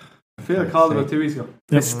 I feel I called about 2 weeks ago.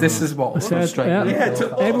 This is what was said.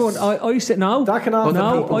 Everyone, I said no. That can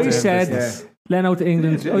all I said Leno to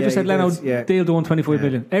England. I just said Leno deal done 25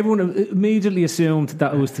 million. Everyone immediately assumed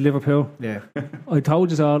that it was to Liverpool. Yeah. I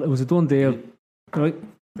told you all it was a done deal. Right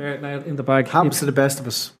there now in the bag. Happens to the best of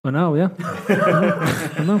us. I know. Yeah.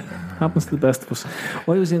 I know. Happens to the best of us.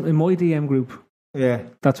 I was in my DM group. Yeah,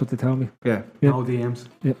 that's what they tell me. Yeah, no DMs.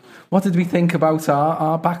 Yeah. What did we think about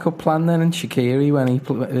our backup plan then in Shaqiri when he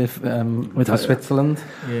with Switzerland?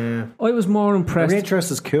 Yeah, I was more impressed. Our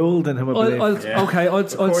interest is cooled in him. I'd say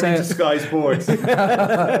to Sky Sports.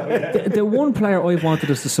 the one player I've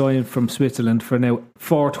wanted us to sign from Switzerland for now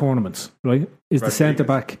 4 tournaments, right, is the centre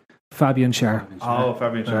back Fabian Schar. Oh,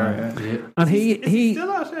 Fabian Schar. Yeah. And he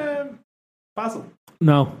still at Basel.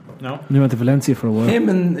 No. He went to Valencia for a while. Him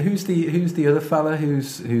and who's the other fella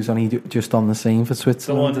who's only just on the scene for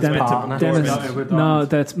Switzerland?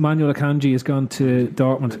 That's Manuel Akanji has gone to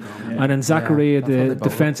Dortmund, and then Zakaria, the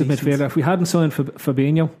defensive midfielder. If we hadn't signed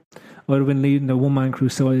Fabinho, I would have been leading a one-man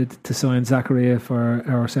crusade to sign Zakaria for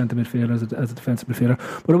our centre midfielder as a defensive midfielder.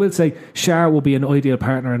 But I will say Schar will be an ideal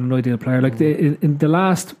partner and an ideal player. Like in the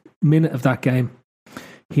last minute of that game,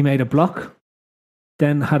 he made a block,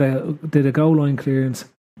 then did a goal line clearance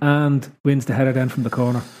and wins the header then from the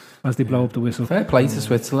corner as they blow up the whistle. Fair play to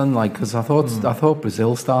Switzerland, like, because I thought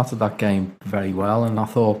Brazil started that game very well, and I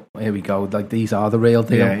thought, here we go, like these are the real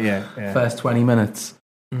deal. Yeah. First 20 minutes.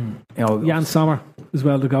 You know, Jan Sommer as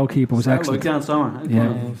well, the goalkeeper, was excellent. Like Jan Sommer.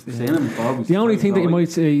 The only thing that you might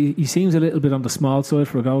say, he seems a little bit on the small side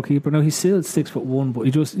for a goalkeeper. Now he's still 6'1", but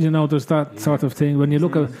he just, there's that sort of thing. When you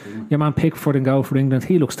look at your man Pickford in goal for England,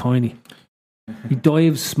 he looks tiny. He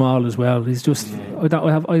dives small as well. He's just.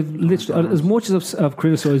 I've literally, as much as I've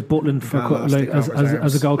criticised Butland for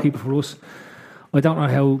as a goalkeeper for us, I don't know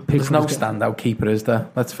how. There's no standout keeper, is there?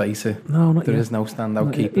 Let's face it. No, not there yet. is no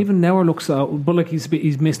standout keeper. Even Neuer looks, but like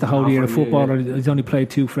he's missed a whole year of football. Or he's only played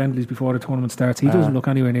 2 friendlies before the tournament starts. He doesn't look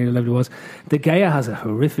anywhere near the level he was. De Gea has a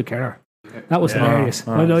horrific error. That was hilarious.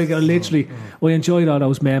 I enjoyed all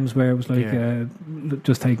those memes where it was like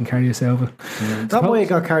just taking care of yourself. That way you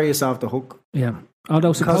got to carry yourself the hook. Yeah.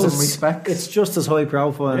 Although it's just as high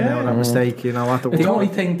profile now, that mistake, the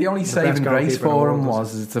only saving grace for him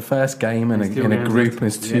was it's the first game in a group and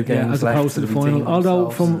it's 2 games as left opposed to the final.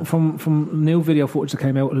 Although from new video footage that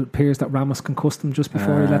came out, it appears that Ramos concussed him just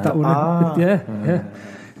before he let that one in. Yeah.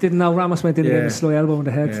 Didn't know Ramos went in with a slow elbow in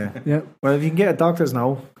the head. Yeah. Well, if you can get a doctor's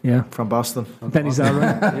note from Boston, then he's all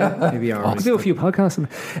right. Maybe all right. Could do a few podcasts.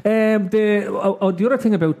 The other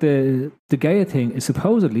thing about the Gea thing is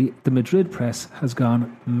supposedly the Madrid press has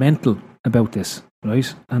gone mental about this,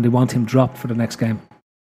 right? And they want him dropped for the next game.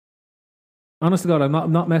 Honest to God,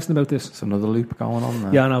 I'm not messing about this. It's another loop going on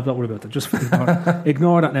there. Yeah, no, don't worry about that. Just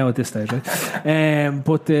ignore that now at this stage, right?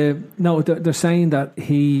 But they're saying that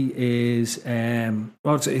he is. Who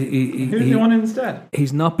do you want instead?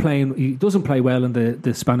 He's not playing. He doesn't play well in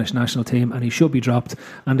the Spanish national team, and he should be dropped.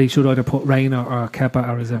 And they should either put Reina or Kepa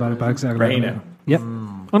or Isabel Bagza. Reina. Yep.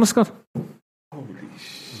 Honest to God.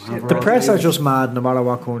 The press are just mad no matter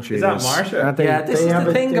what country is that Marsha? This is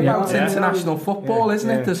the thing about international football, isn't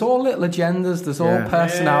it? There's all little agendas, there's all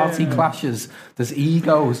personality clashes, there's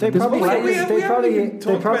egos. They probably hate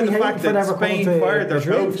fact that Spain fired their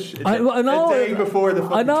coach a day before the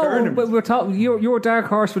tournament. But we're talking your dark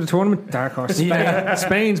horse for the tournament. Dark horse, Spain.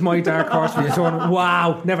 Spain's my dark horse for the tournament.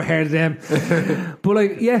 Wow, never heard of them. But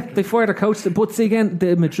they fired a coach. But see again,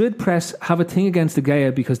 the Madrid press have a thing against De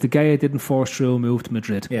Gea because De Gea didn't force through a move to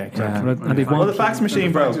Madrid. Yeah, exactly. Right? And they want the fax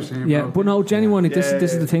machine, bro. Yeah, but no, genuinely, this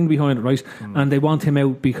is the thing behind it, right? And they want him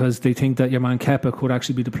out because they think that your man Kepa could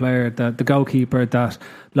actually be the player, that the goalkeeper that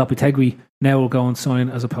Lopetegui now will go and sign,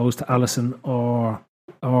 as opposed to Alisson or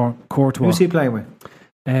Courtois. Who's he playing with?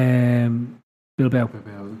 Bilbao.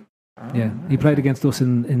 Yeah, he played against us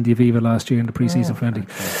in the Aviva last year in the pre-season friendly.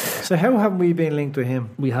 So how have we been linked with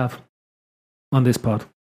him? We have on this pod.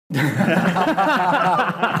 It's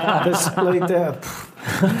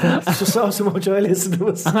just so much I listen to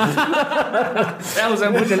us. That was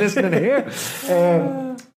how much I listening to here.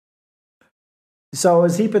 So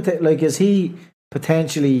is he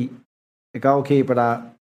potentially a goalkeeper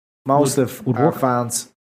that most of our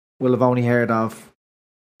fans will have only heard of,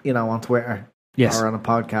 on Twitter, or on a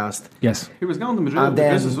podcast? Yes, he was going to Madrid for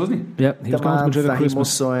Christmas, wasn't he? Yeah, he was going to Madrid at Christmas. He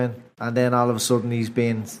must sign. And then all of a sudden he's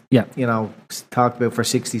been, talked about for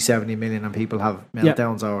 60, 70 million, and people have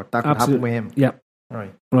meltdowns or that could happen with him. Yeah.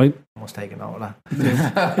 Right. I must take a note of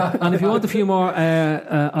that. And if you want a few more,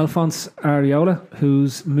 Alphonse Areola,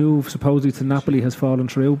 whose move supposedly to Napoli has fallen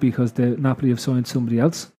through because the Napoli have signed somebody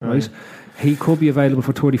else, right? He could be available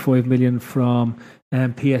for 35 million from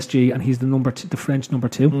PSG, and he's the French number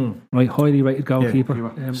 2, right? Highly rated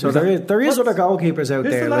goalkeeper. So there is other goalkeepers out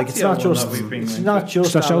there. Like it's not just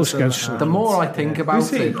Alisson. The more I think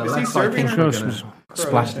about it, the less I think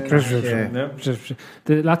Splash. The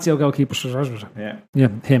Lazio goalkeeper. Yeah,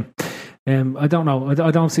 him. I don't know.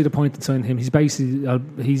 I don't see the point in signing him. He's basically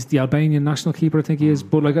he's the Albanian national keeper, I think he is.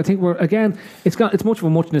 But I think it's much of a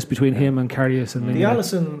muchness between him and Karius. And the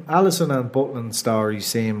Alisson and Butland stories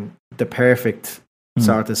seem the perfect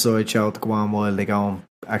sort of sideshow to go on while they go and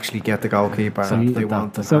actually get the goalkeeper if they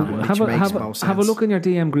want to. So have a look in your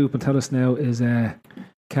DM group and tell us now, is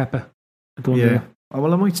Kepa done there? Oh,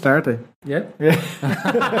 well, I might start it. Yeah.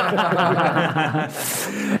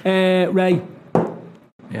 Ray.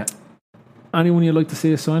 Yeah. Anyone you'd like to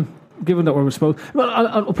see us sign? Given that we're supposed,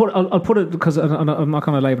 I'll put it because I'm not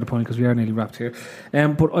going to labour the point because we are nearly wrapped here.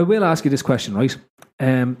 But I will ask you this question, right?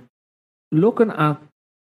 Looking at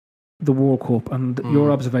the World Cup and your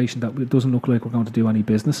observation that it doesn't look like we're going to do any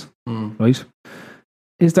business, right?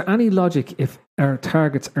 Is there any logic if our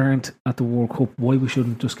targets aren't at the World Cup, why we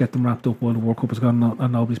shouldn't just get them wrapped up while the World Cup is gone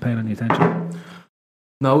and nobody's paying any attention?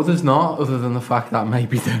 No, there's not, other than the fact that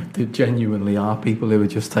maybe there genuinely are people who are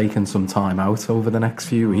just taking some time out over the next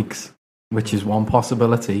few weeks, which is one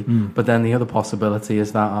possibility. But then the other possibility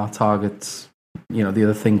is that our targets, the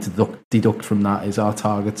other thing to deduct from that is our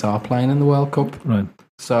targets are playing in the World Cup. Right.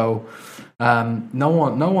 So no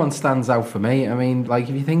one stands out for me. I mean, like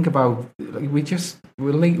if you think about, we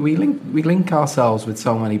link ourselves with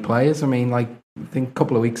so many players. I mean, like I think a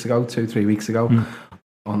couple of weeks ago, 2-3 weeks ago,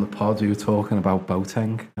 on the pod we were talking about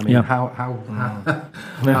Boateng. I mean,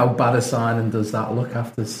 how bad a signing does that look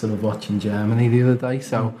after sort of watching Germany the other day?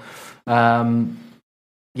 So, I'm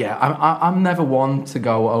never one to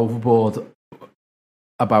go overboard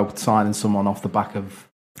about signing someone off the back of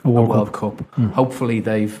a World Cup. Hopefully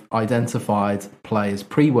they've identified players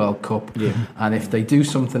pre-World Cup, and if they do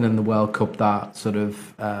something in the World Cup that sort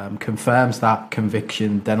of confirms that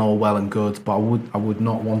conviction, then all well and good. But I would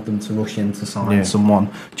not want them to rush in to sign someone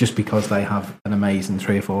just because they have an amazing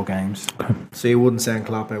 3 or 4 games. So you wouldn't send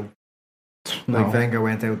Klopp out? Like Wenger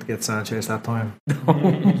went out to get Sanchez that time.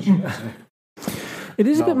 It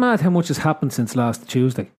is a bit mad how much has happened since last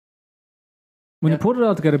Tuesday. When you put it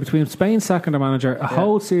all together, between Spain sacking their manager, a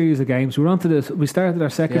whole series of games, we're on to this. We started our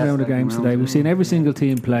second round of games today. We've seen every single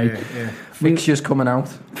team play. Fixtures coming out.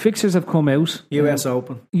 Fixtures have come out. US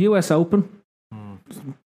Open.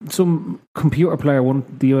 Some computer player won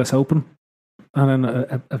the US Open, and then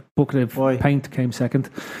a bucket of paint came second.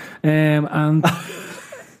 And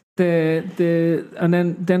the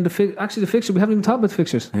fixture, we haven't even talked about the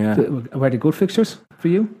fixtures. Were they good fixtures for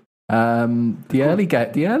you? The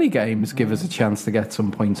early games give us a chance to get some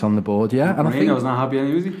points on the board, and Mourinho's not happy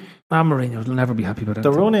anyway, is he? Mourinho will never be happy about that.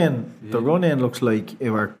 The run in looks like it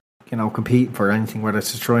were competing for anything, whether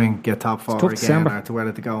it's to try and get top 4 again December. or to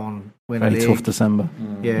whether to go and win a Very league. tough December.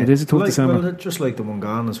 Yeah, it is a tough December. Well, just like the one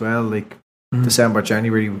gone as well. Like December,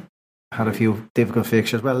 January had a few difficult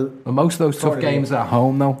fixtures. Well, most of those tough games are at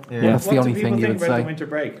home, though. That's the only thing you would say. The winter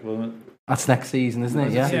break? Well, that's next season, isn't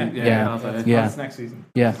it? That's next season.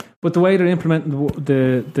 Yeah. But the way they're implementing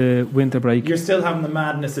the winter break, you're still having the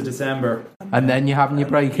madness of December, and then you're having your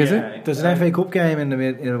break, is it? There's an FA Cup game in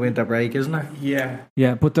the winter break, isn't there?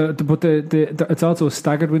 Yeah. But it's also a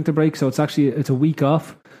staggered winter break, so it's a week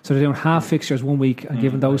off. So they're doing half fixtures 1 week and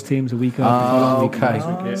giving those teams a week off.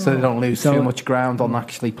 Okay. So they don't lose too much ground on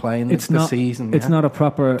actually playing the season. It's not a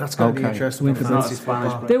proper. That's going to be interesting. Winter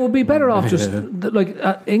break. They will be better off just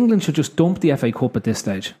England should just dump the FA Cup at this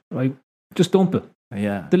stage, right? Just dump it.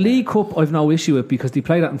 Yeah. The League Cup I've no issue with because they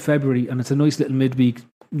play that in February and it's a nice little midweek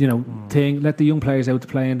thing. Let the young players out to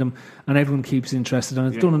play in them and everyone keeps interested and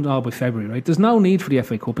it's done all by February, right? There's no need for the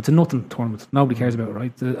FA Cup. It's a nothing tournament. Nobody cares about it,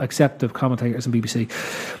 right? Except the commentators and BBC.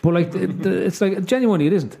 But it's like genuinely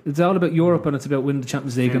it isn't. It's all about Europe and it's about winning the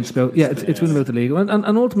Champions League and it's about it's winning about the league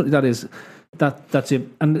and ultimately that's it.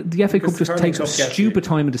 And the FA Cup just takes up stupid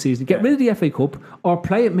time in the season. Get rid of the FA Cup or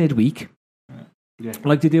play it midweek. Yeah.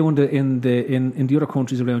 Like they do in the other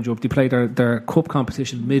countries around Europe, they play their cup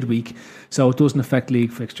competition midweek, so it doesn't affect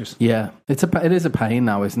league fixtures. Yeah, it is a pain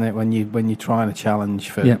now, isn't it? When you're trying to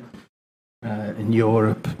challenge for in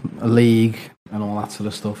Europe a league and all that sort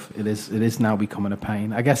of stuff, it is now becoming a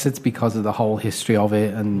pain. I guess it's because of the whole history of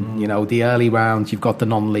it, and the early rounds. You've got the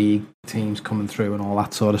non-league teams coming through and all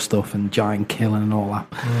that sort of stuff, and giant killing and all that.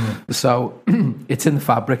 So it's in the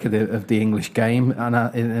fabric of the English game,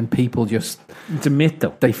 and people just it's a myth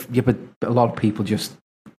though. But a lot of people just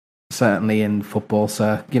certainly in football,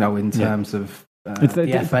 in terms of.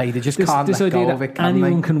 The FA, they just can't let go of it.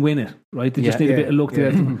 Anyone can win it, right? They just need a bit of luck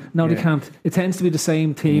there. No, they can't. It tends to be the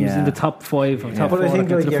same teams in the top 5 or top 4 that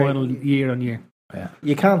get to the final year on year. Yeah.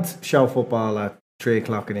 You can't show football at 3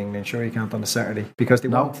 o'clock in England. Sure, you can't on a Saturday because they're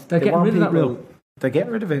getting rid of that rule. They're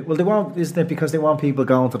getting rid of it. Well, they want, isn't it? Because they want people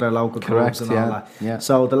going to their local clubs and all that. Yeah.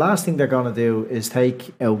 So the last thing they're going to do is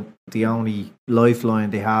take out the only lifeline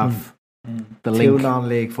they have. The 2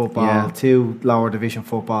 non-league football, 2 lower division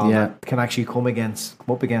football that can actually come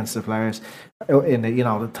up against the players in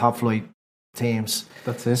the top flight teams.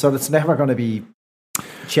 That's it. So it's never going to be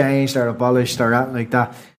changed or abolished or anything like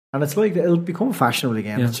that. And it's like it'll become fashionable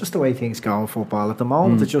again. Yeah. It's just the way things go in football at the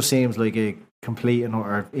moment. It just seems like a complete and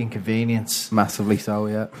utter inconvenience. Massively so,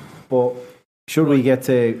 yeah. But should we get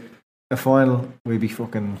to a final, we'd be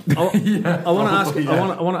fucking. I want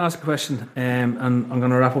to ask a question, and I'm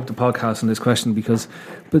going to wrap up the podcast on this question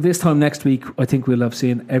but this time next week, I think we'll have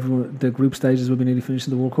seen everyone. The group stages will be nearly finished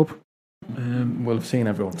in the World Cup. We'll have seen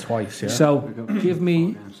everyone twice. Yeah. So give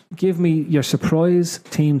me your surprise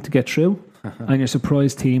team to get through, and your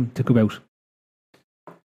surprise team to go out.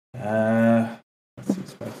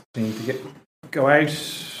 Surprise team to go out.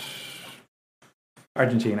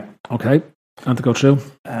 Argentina. Okay. And to go through?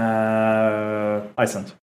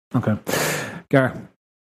 Iceland. Okay. Gar,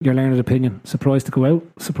 your learned opinion. Surprise to go out,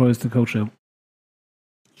 surprise to go through?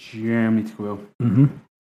 Germany to go out. Mm-hmm.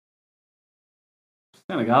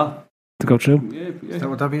 Senegal. To go through? Yeah.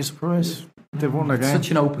 Would that be a surprise? They've won their game.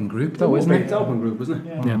 Such an open group though, isn't it? It's an open group, isn't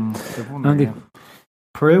it? Yeah. They've won their game.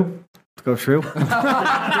 Peru. To go through.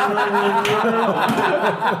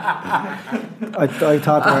 I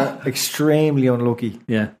thought they were extremely unlucky.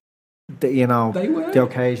 Yeah. The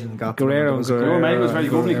occasion got Guerrero was very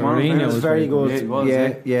good. Mourinho was very good.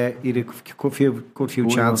 Yeah, he had a few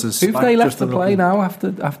chances. Who've they left to play now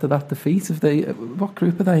after that defeat? What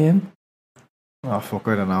group are they in? Oh fuck,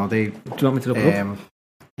 I don't know. Do you want me to look it up?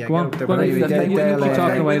 Yeah, go on. Keep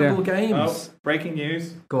talking away there. Games. Breaking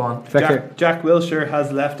news. Go on. Jack Wilshere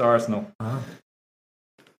has left Arsenal.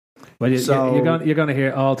 Well, you're going to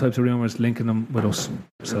hear all types of rumours linking them with us.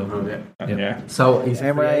 So, yeah. So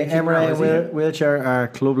Emery and Wilshere are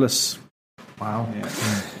clubless. Wow. Yeah.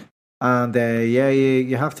 And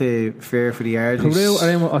you have to fear for the Argies. Peru are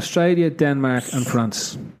in with Australia, Denmark, and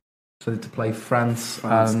France. So to play France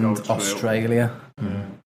and Australia.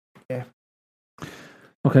 Yeah.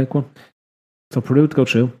 Okay, go on. So Peru to go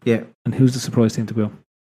through. Yeah. And who's the surprise team to go?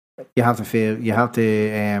 You have to fear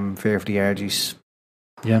for the Argies.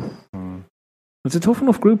 Yeah. It's a tough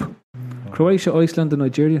enough group. Croatia, Iceland, and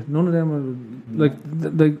Nigeria. None of them are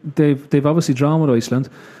they've obviously drawn with Iceland.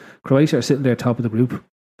 Croatia are sitting there top of the group,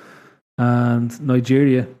 and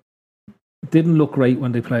Nigeria didn't look great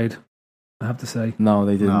when they played. I have to say. No,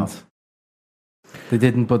 they didn't. No. They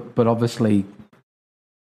didn't. But obviously,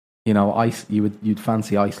 you'd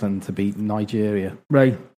fancy Iceland to beat Nigeria,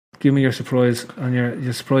 right? Give me your surprise and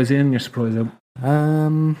your surprise in, your surprise out.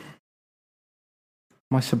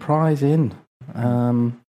 My surprise in.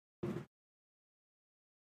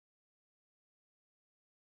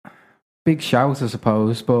 Big shout, I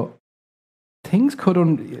suppose, but things could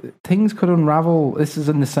unravel. This is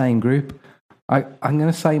in the same group. I'm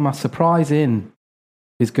going to say my surprise in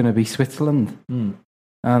is going to be Switzerland,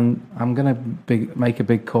 and I'm going to make a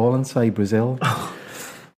big call and say Brazil.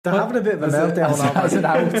 They're having a bit of a meltdown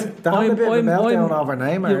over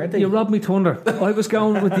Neymar, aren't they? You robbed me thunder. I was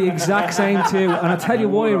going with the exact same too, and I'll tell you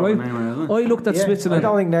why, right? I looked at Switzerland. I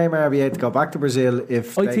don't think Neymar will be able to go back to Brazil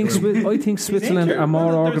if I think Switzerland are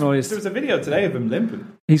more organised. There was a video today of him limping.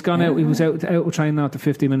 He's gone out. He was out training after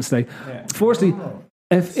 50 minutes today. Yeah. Firstly,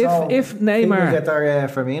 if Neymar get their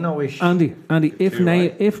Firmino wish, Andy, if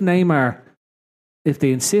Neymar, if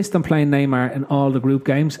they insist on playing Neymar in all the group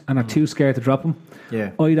games and are too scared to drop him,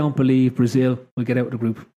 I don't believe Brazil will get out of the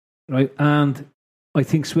group, right? And I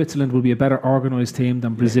think Switzerland will be a better organised team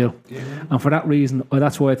than Brazil, and for that reason,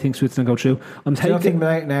 that's why I think Switzerland go through. I don't think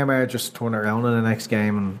Neymar just turn around in the next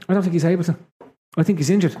game, and I don't think he's able to. I think he's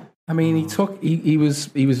injured. I mean, he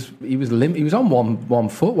was limp. He was on one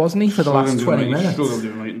foot, wasn't he, for the last 20 minutes?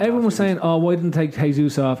 Everyone was saying, "Oh, why didn't they take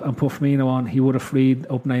Jesus off and put Firmino on? He would have freed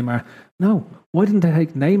up Neymar." No, why didn't they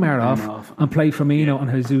take Neymar off and play Firmino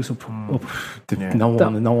and Jesus up? No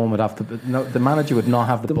one would have to. No, the manager would not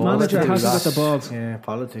have the balls. The manager hasn't got the balls. Yeah,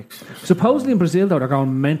 politics. Supposedly in Brazil, though, they're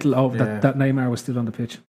going mental over that Neymar was still on the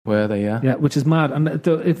pitch. Were they? Yeah, which is mad. And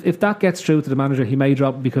if that gets through to the manager, he may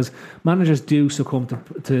drop, because managers do succumb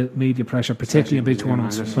to media pressure, particularly in big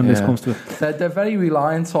tournaments when this comes to it. They're very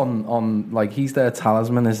reliant on like, he's their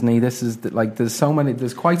talisman, isn't he? This is like,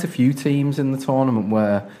 there's quite a few teams in the tournament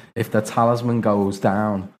where if their talisman goes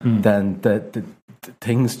down, then the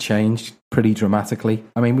things change pretty dramatically.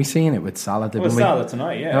 I mean, we've seen it with Salah, didn't we? Salah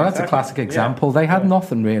tonight, That's a classic example. They had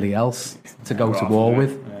nothing really else to go to war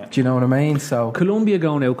with. Do you know what I mean? So Colombia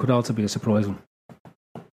going out could also be a surprise one.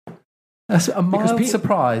 That's a mild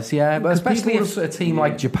surprise, but especially if a team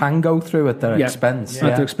like Japan go through at their expense.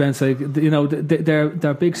 At their expense,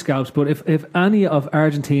 they're big scalps. But if any of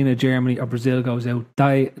Argentina, Germany, or Brazil goes out,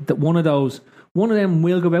 one of them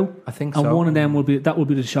will go out. I think so. And one of them will be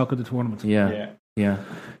the shock of the tournament. Yeah.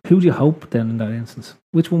 Who do you hope then in that instance?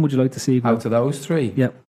 Which one would you like to see go out of those three? Yeah.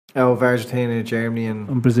 Of Argentina, Germany,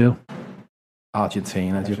 and Brazil.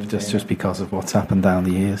 Argentina, just because of what's happened down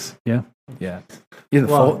the years. Yeah.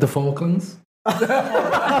 The Falklands. I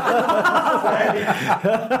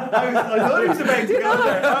thought he was about to go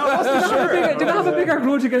there. I wasn't sure. Did I have a bigger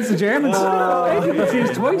grudge against the Germans? They've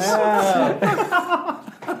refused twice.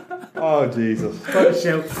 Oh, Jesus.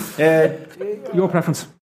 Your preference?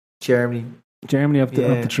 Germany of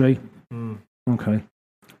the three. Okay.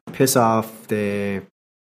 Piss off the,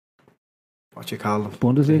 what you call them?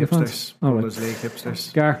 Bundesliga fans? Bundesliga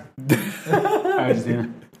hipsters. Gar?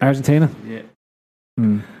 Argentina. Yeah.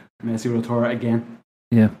 Messi will tour again.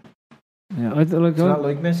 Yeah. Do you not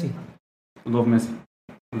like Messi? I love Messi.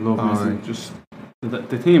 Messi. Just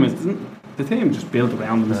the team just built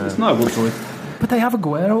around him. It's not a good choice. But they have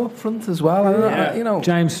Aguero up front as well.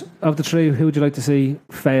 James, of the three, who would you like to see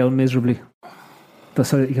fail miserably?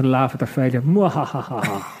 So that you can laugh at their failure.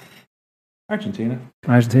 Argentina.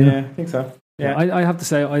 Yeah, I think so. Yeah, I have to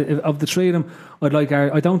say, of the three of them,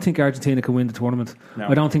 I don't think Argentina can win the tournament. No.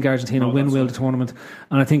 I don't think Argentina will the tournament,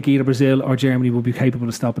 and I think either Brazil or Germany will be capable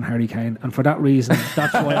of stopping Harry Kane. And for that reason,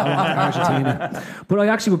 that's why I want Argentina. But I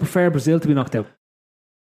actually would prefer Brazil to be knocked out.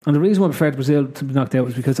 And the reason why I prefer Brazil to be knocked out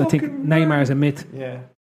is because I think Neymar is a myth. Yeah.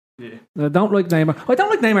 I don't like Neymar. I don't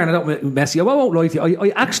like Neymar and I don't like Messi. I won't lie to you. I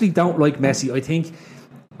actually don't like Messi. I think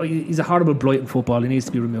he's a horrible blight in football. He needs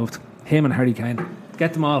to be removed. Him and Harry Kane.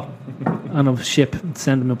 Get them all on a ship and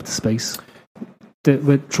send them up to space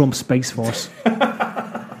with Trump's Space Force.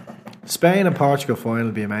 Spain and Portugal final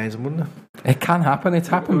would be amazing, wouldn't it? It can happen. It's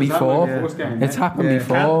happened before. It's happened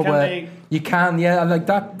before where you can, like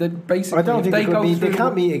that. Basically, I don't think they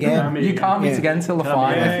can't meet again. You can't meet again till the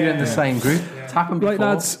final if you're in the same group. It's happened before. Right,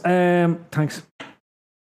 lads. Thanks.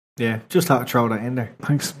 Yeah, just thought I'd throw that in there.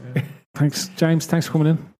 Thanks. Thanks, James. Thanks for coming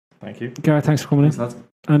in. Thank you. Gareth, thanks for coming in.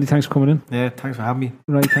 Andy, thanks for coming in. Yeah, thanks for having me.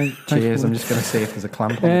 Right, thanks. Cheers. I'm just going to see if there's a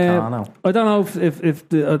clamp on the car now. I don't know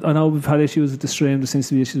if I know we've had issues with the stream. There seems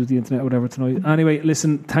to be issues with the internet or whatever tonight. Anyway,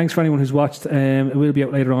 listen, thanks for anyone who's watched. It will be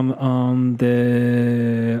out later on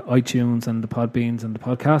the iTunes and the Podbeans and the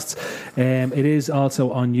podcasts. It is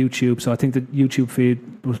also on YouTube, so I think the YouTube feed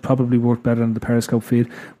was probably work better than the Periscope feed.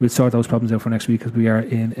 We'll sort those problems out for next week because we are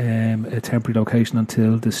in a temporary location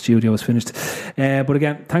until the studio is finished. But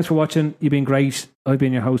again, thanks for watching. You've been great. I've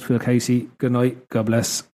been your host, Phil Casey. Good night. God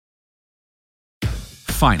bless.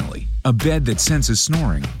 Finally, a bed that senses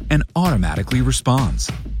snoring and automatically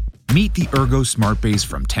responds. Meet the Ergo Smart Base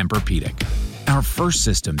from Tempur-Pedic, our first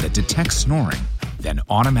system that detects snoring, then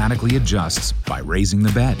automatically adjusts by raising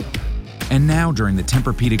the bed. And now, during the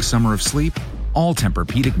Tempur-Pedic Summer of Sleep, all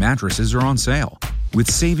Tempur-Pedic mattresses are on sale, with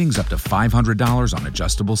savings up to $500 on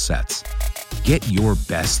adjustable sets. Get your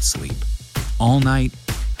best sleep, all night,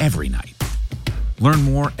 every night. Learn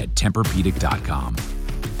more at TempurPedic.com.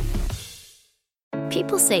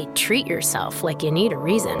 People say treat yourself like you need a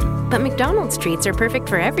reason. But McDonald's treats are perfect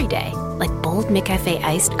for every day. Like bold McCafe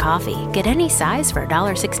iced coffee. Get any size for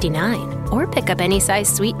 $1.69. Or pick up any size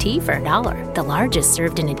sweet tea for $1. The largest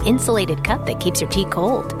served in an insulated cup that keeps your tea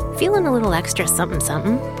cold. Feeling a little extra something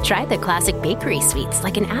something? Try the classic bakery sweets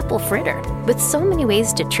like an apple fritter. With so many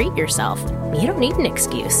ways to treat yourself, you don't need an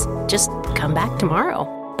excuse. Just come back tomorrow.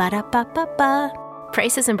 Ba-da-ba-ba-ba.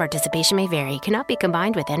 Prices and participation may vary. Cannot be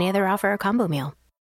combined with any other offer or combo meal.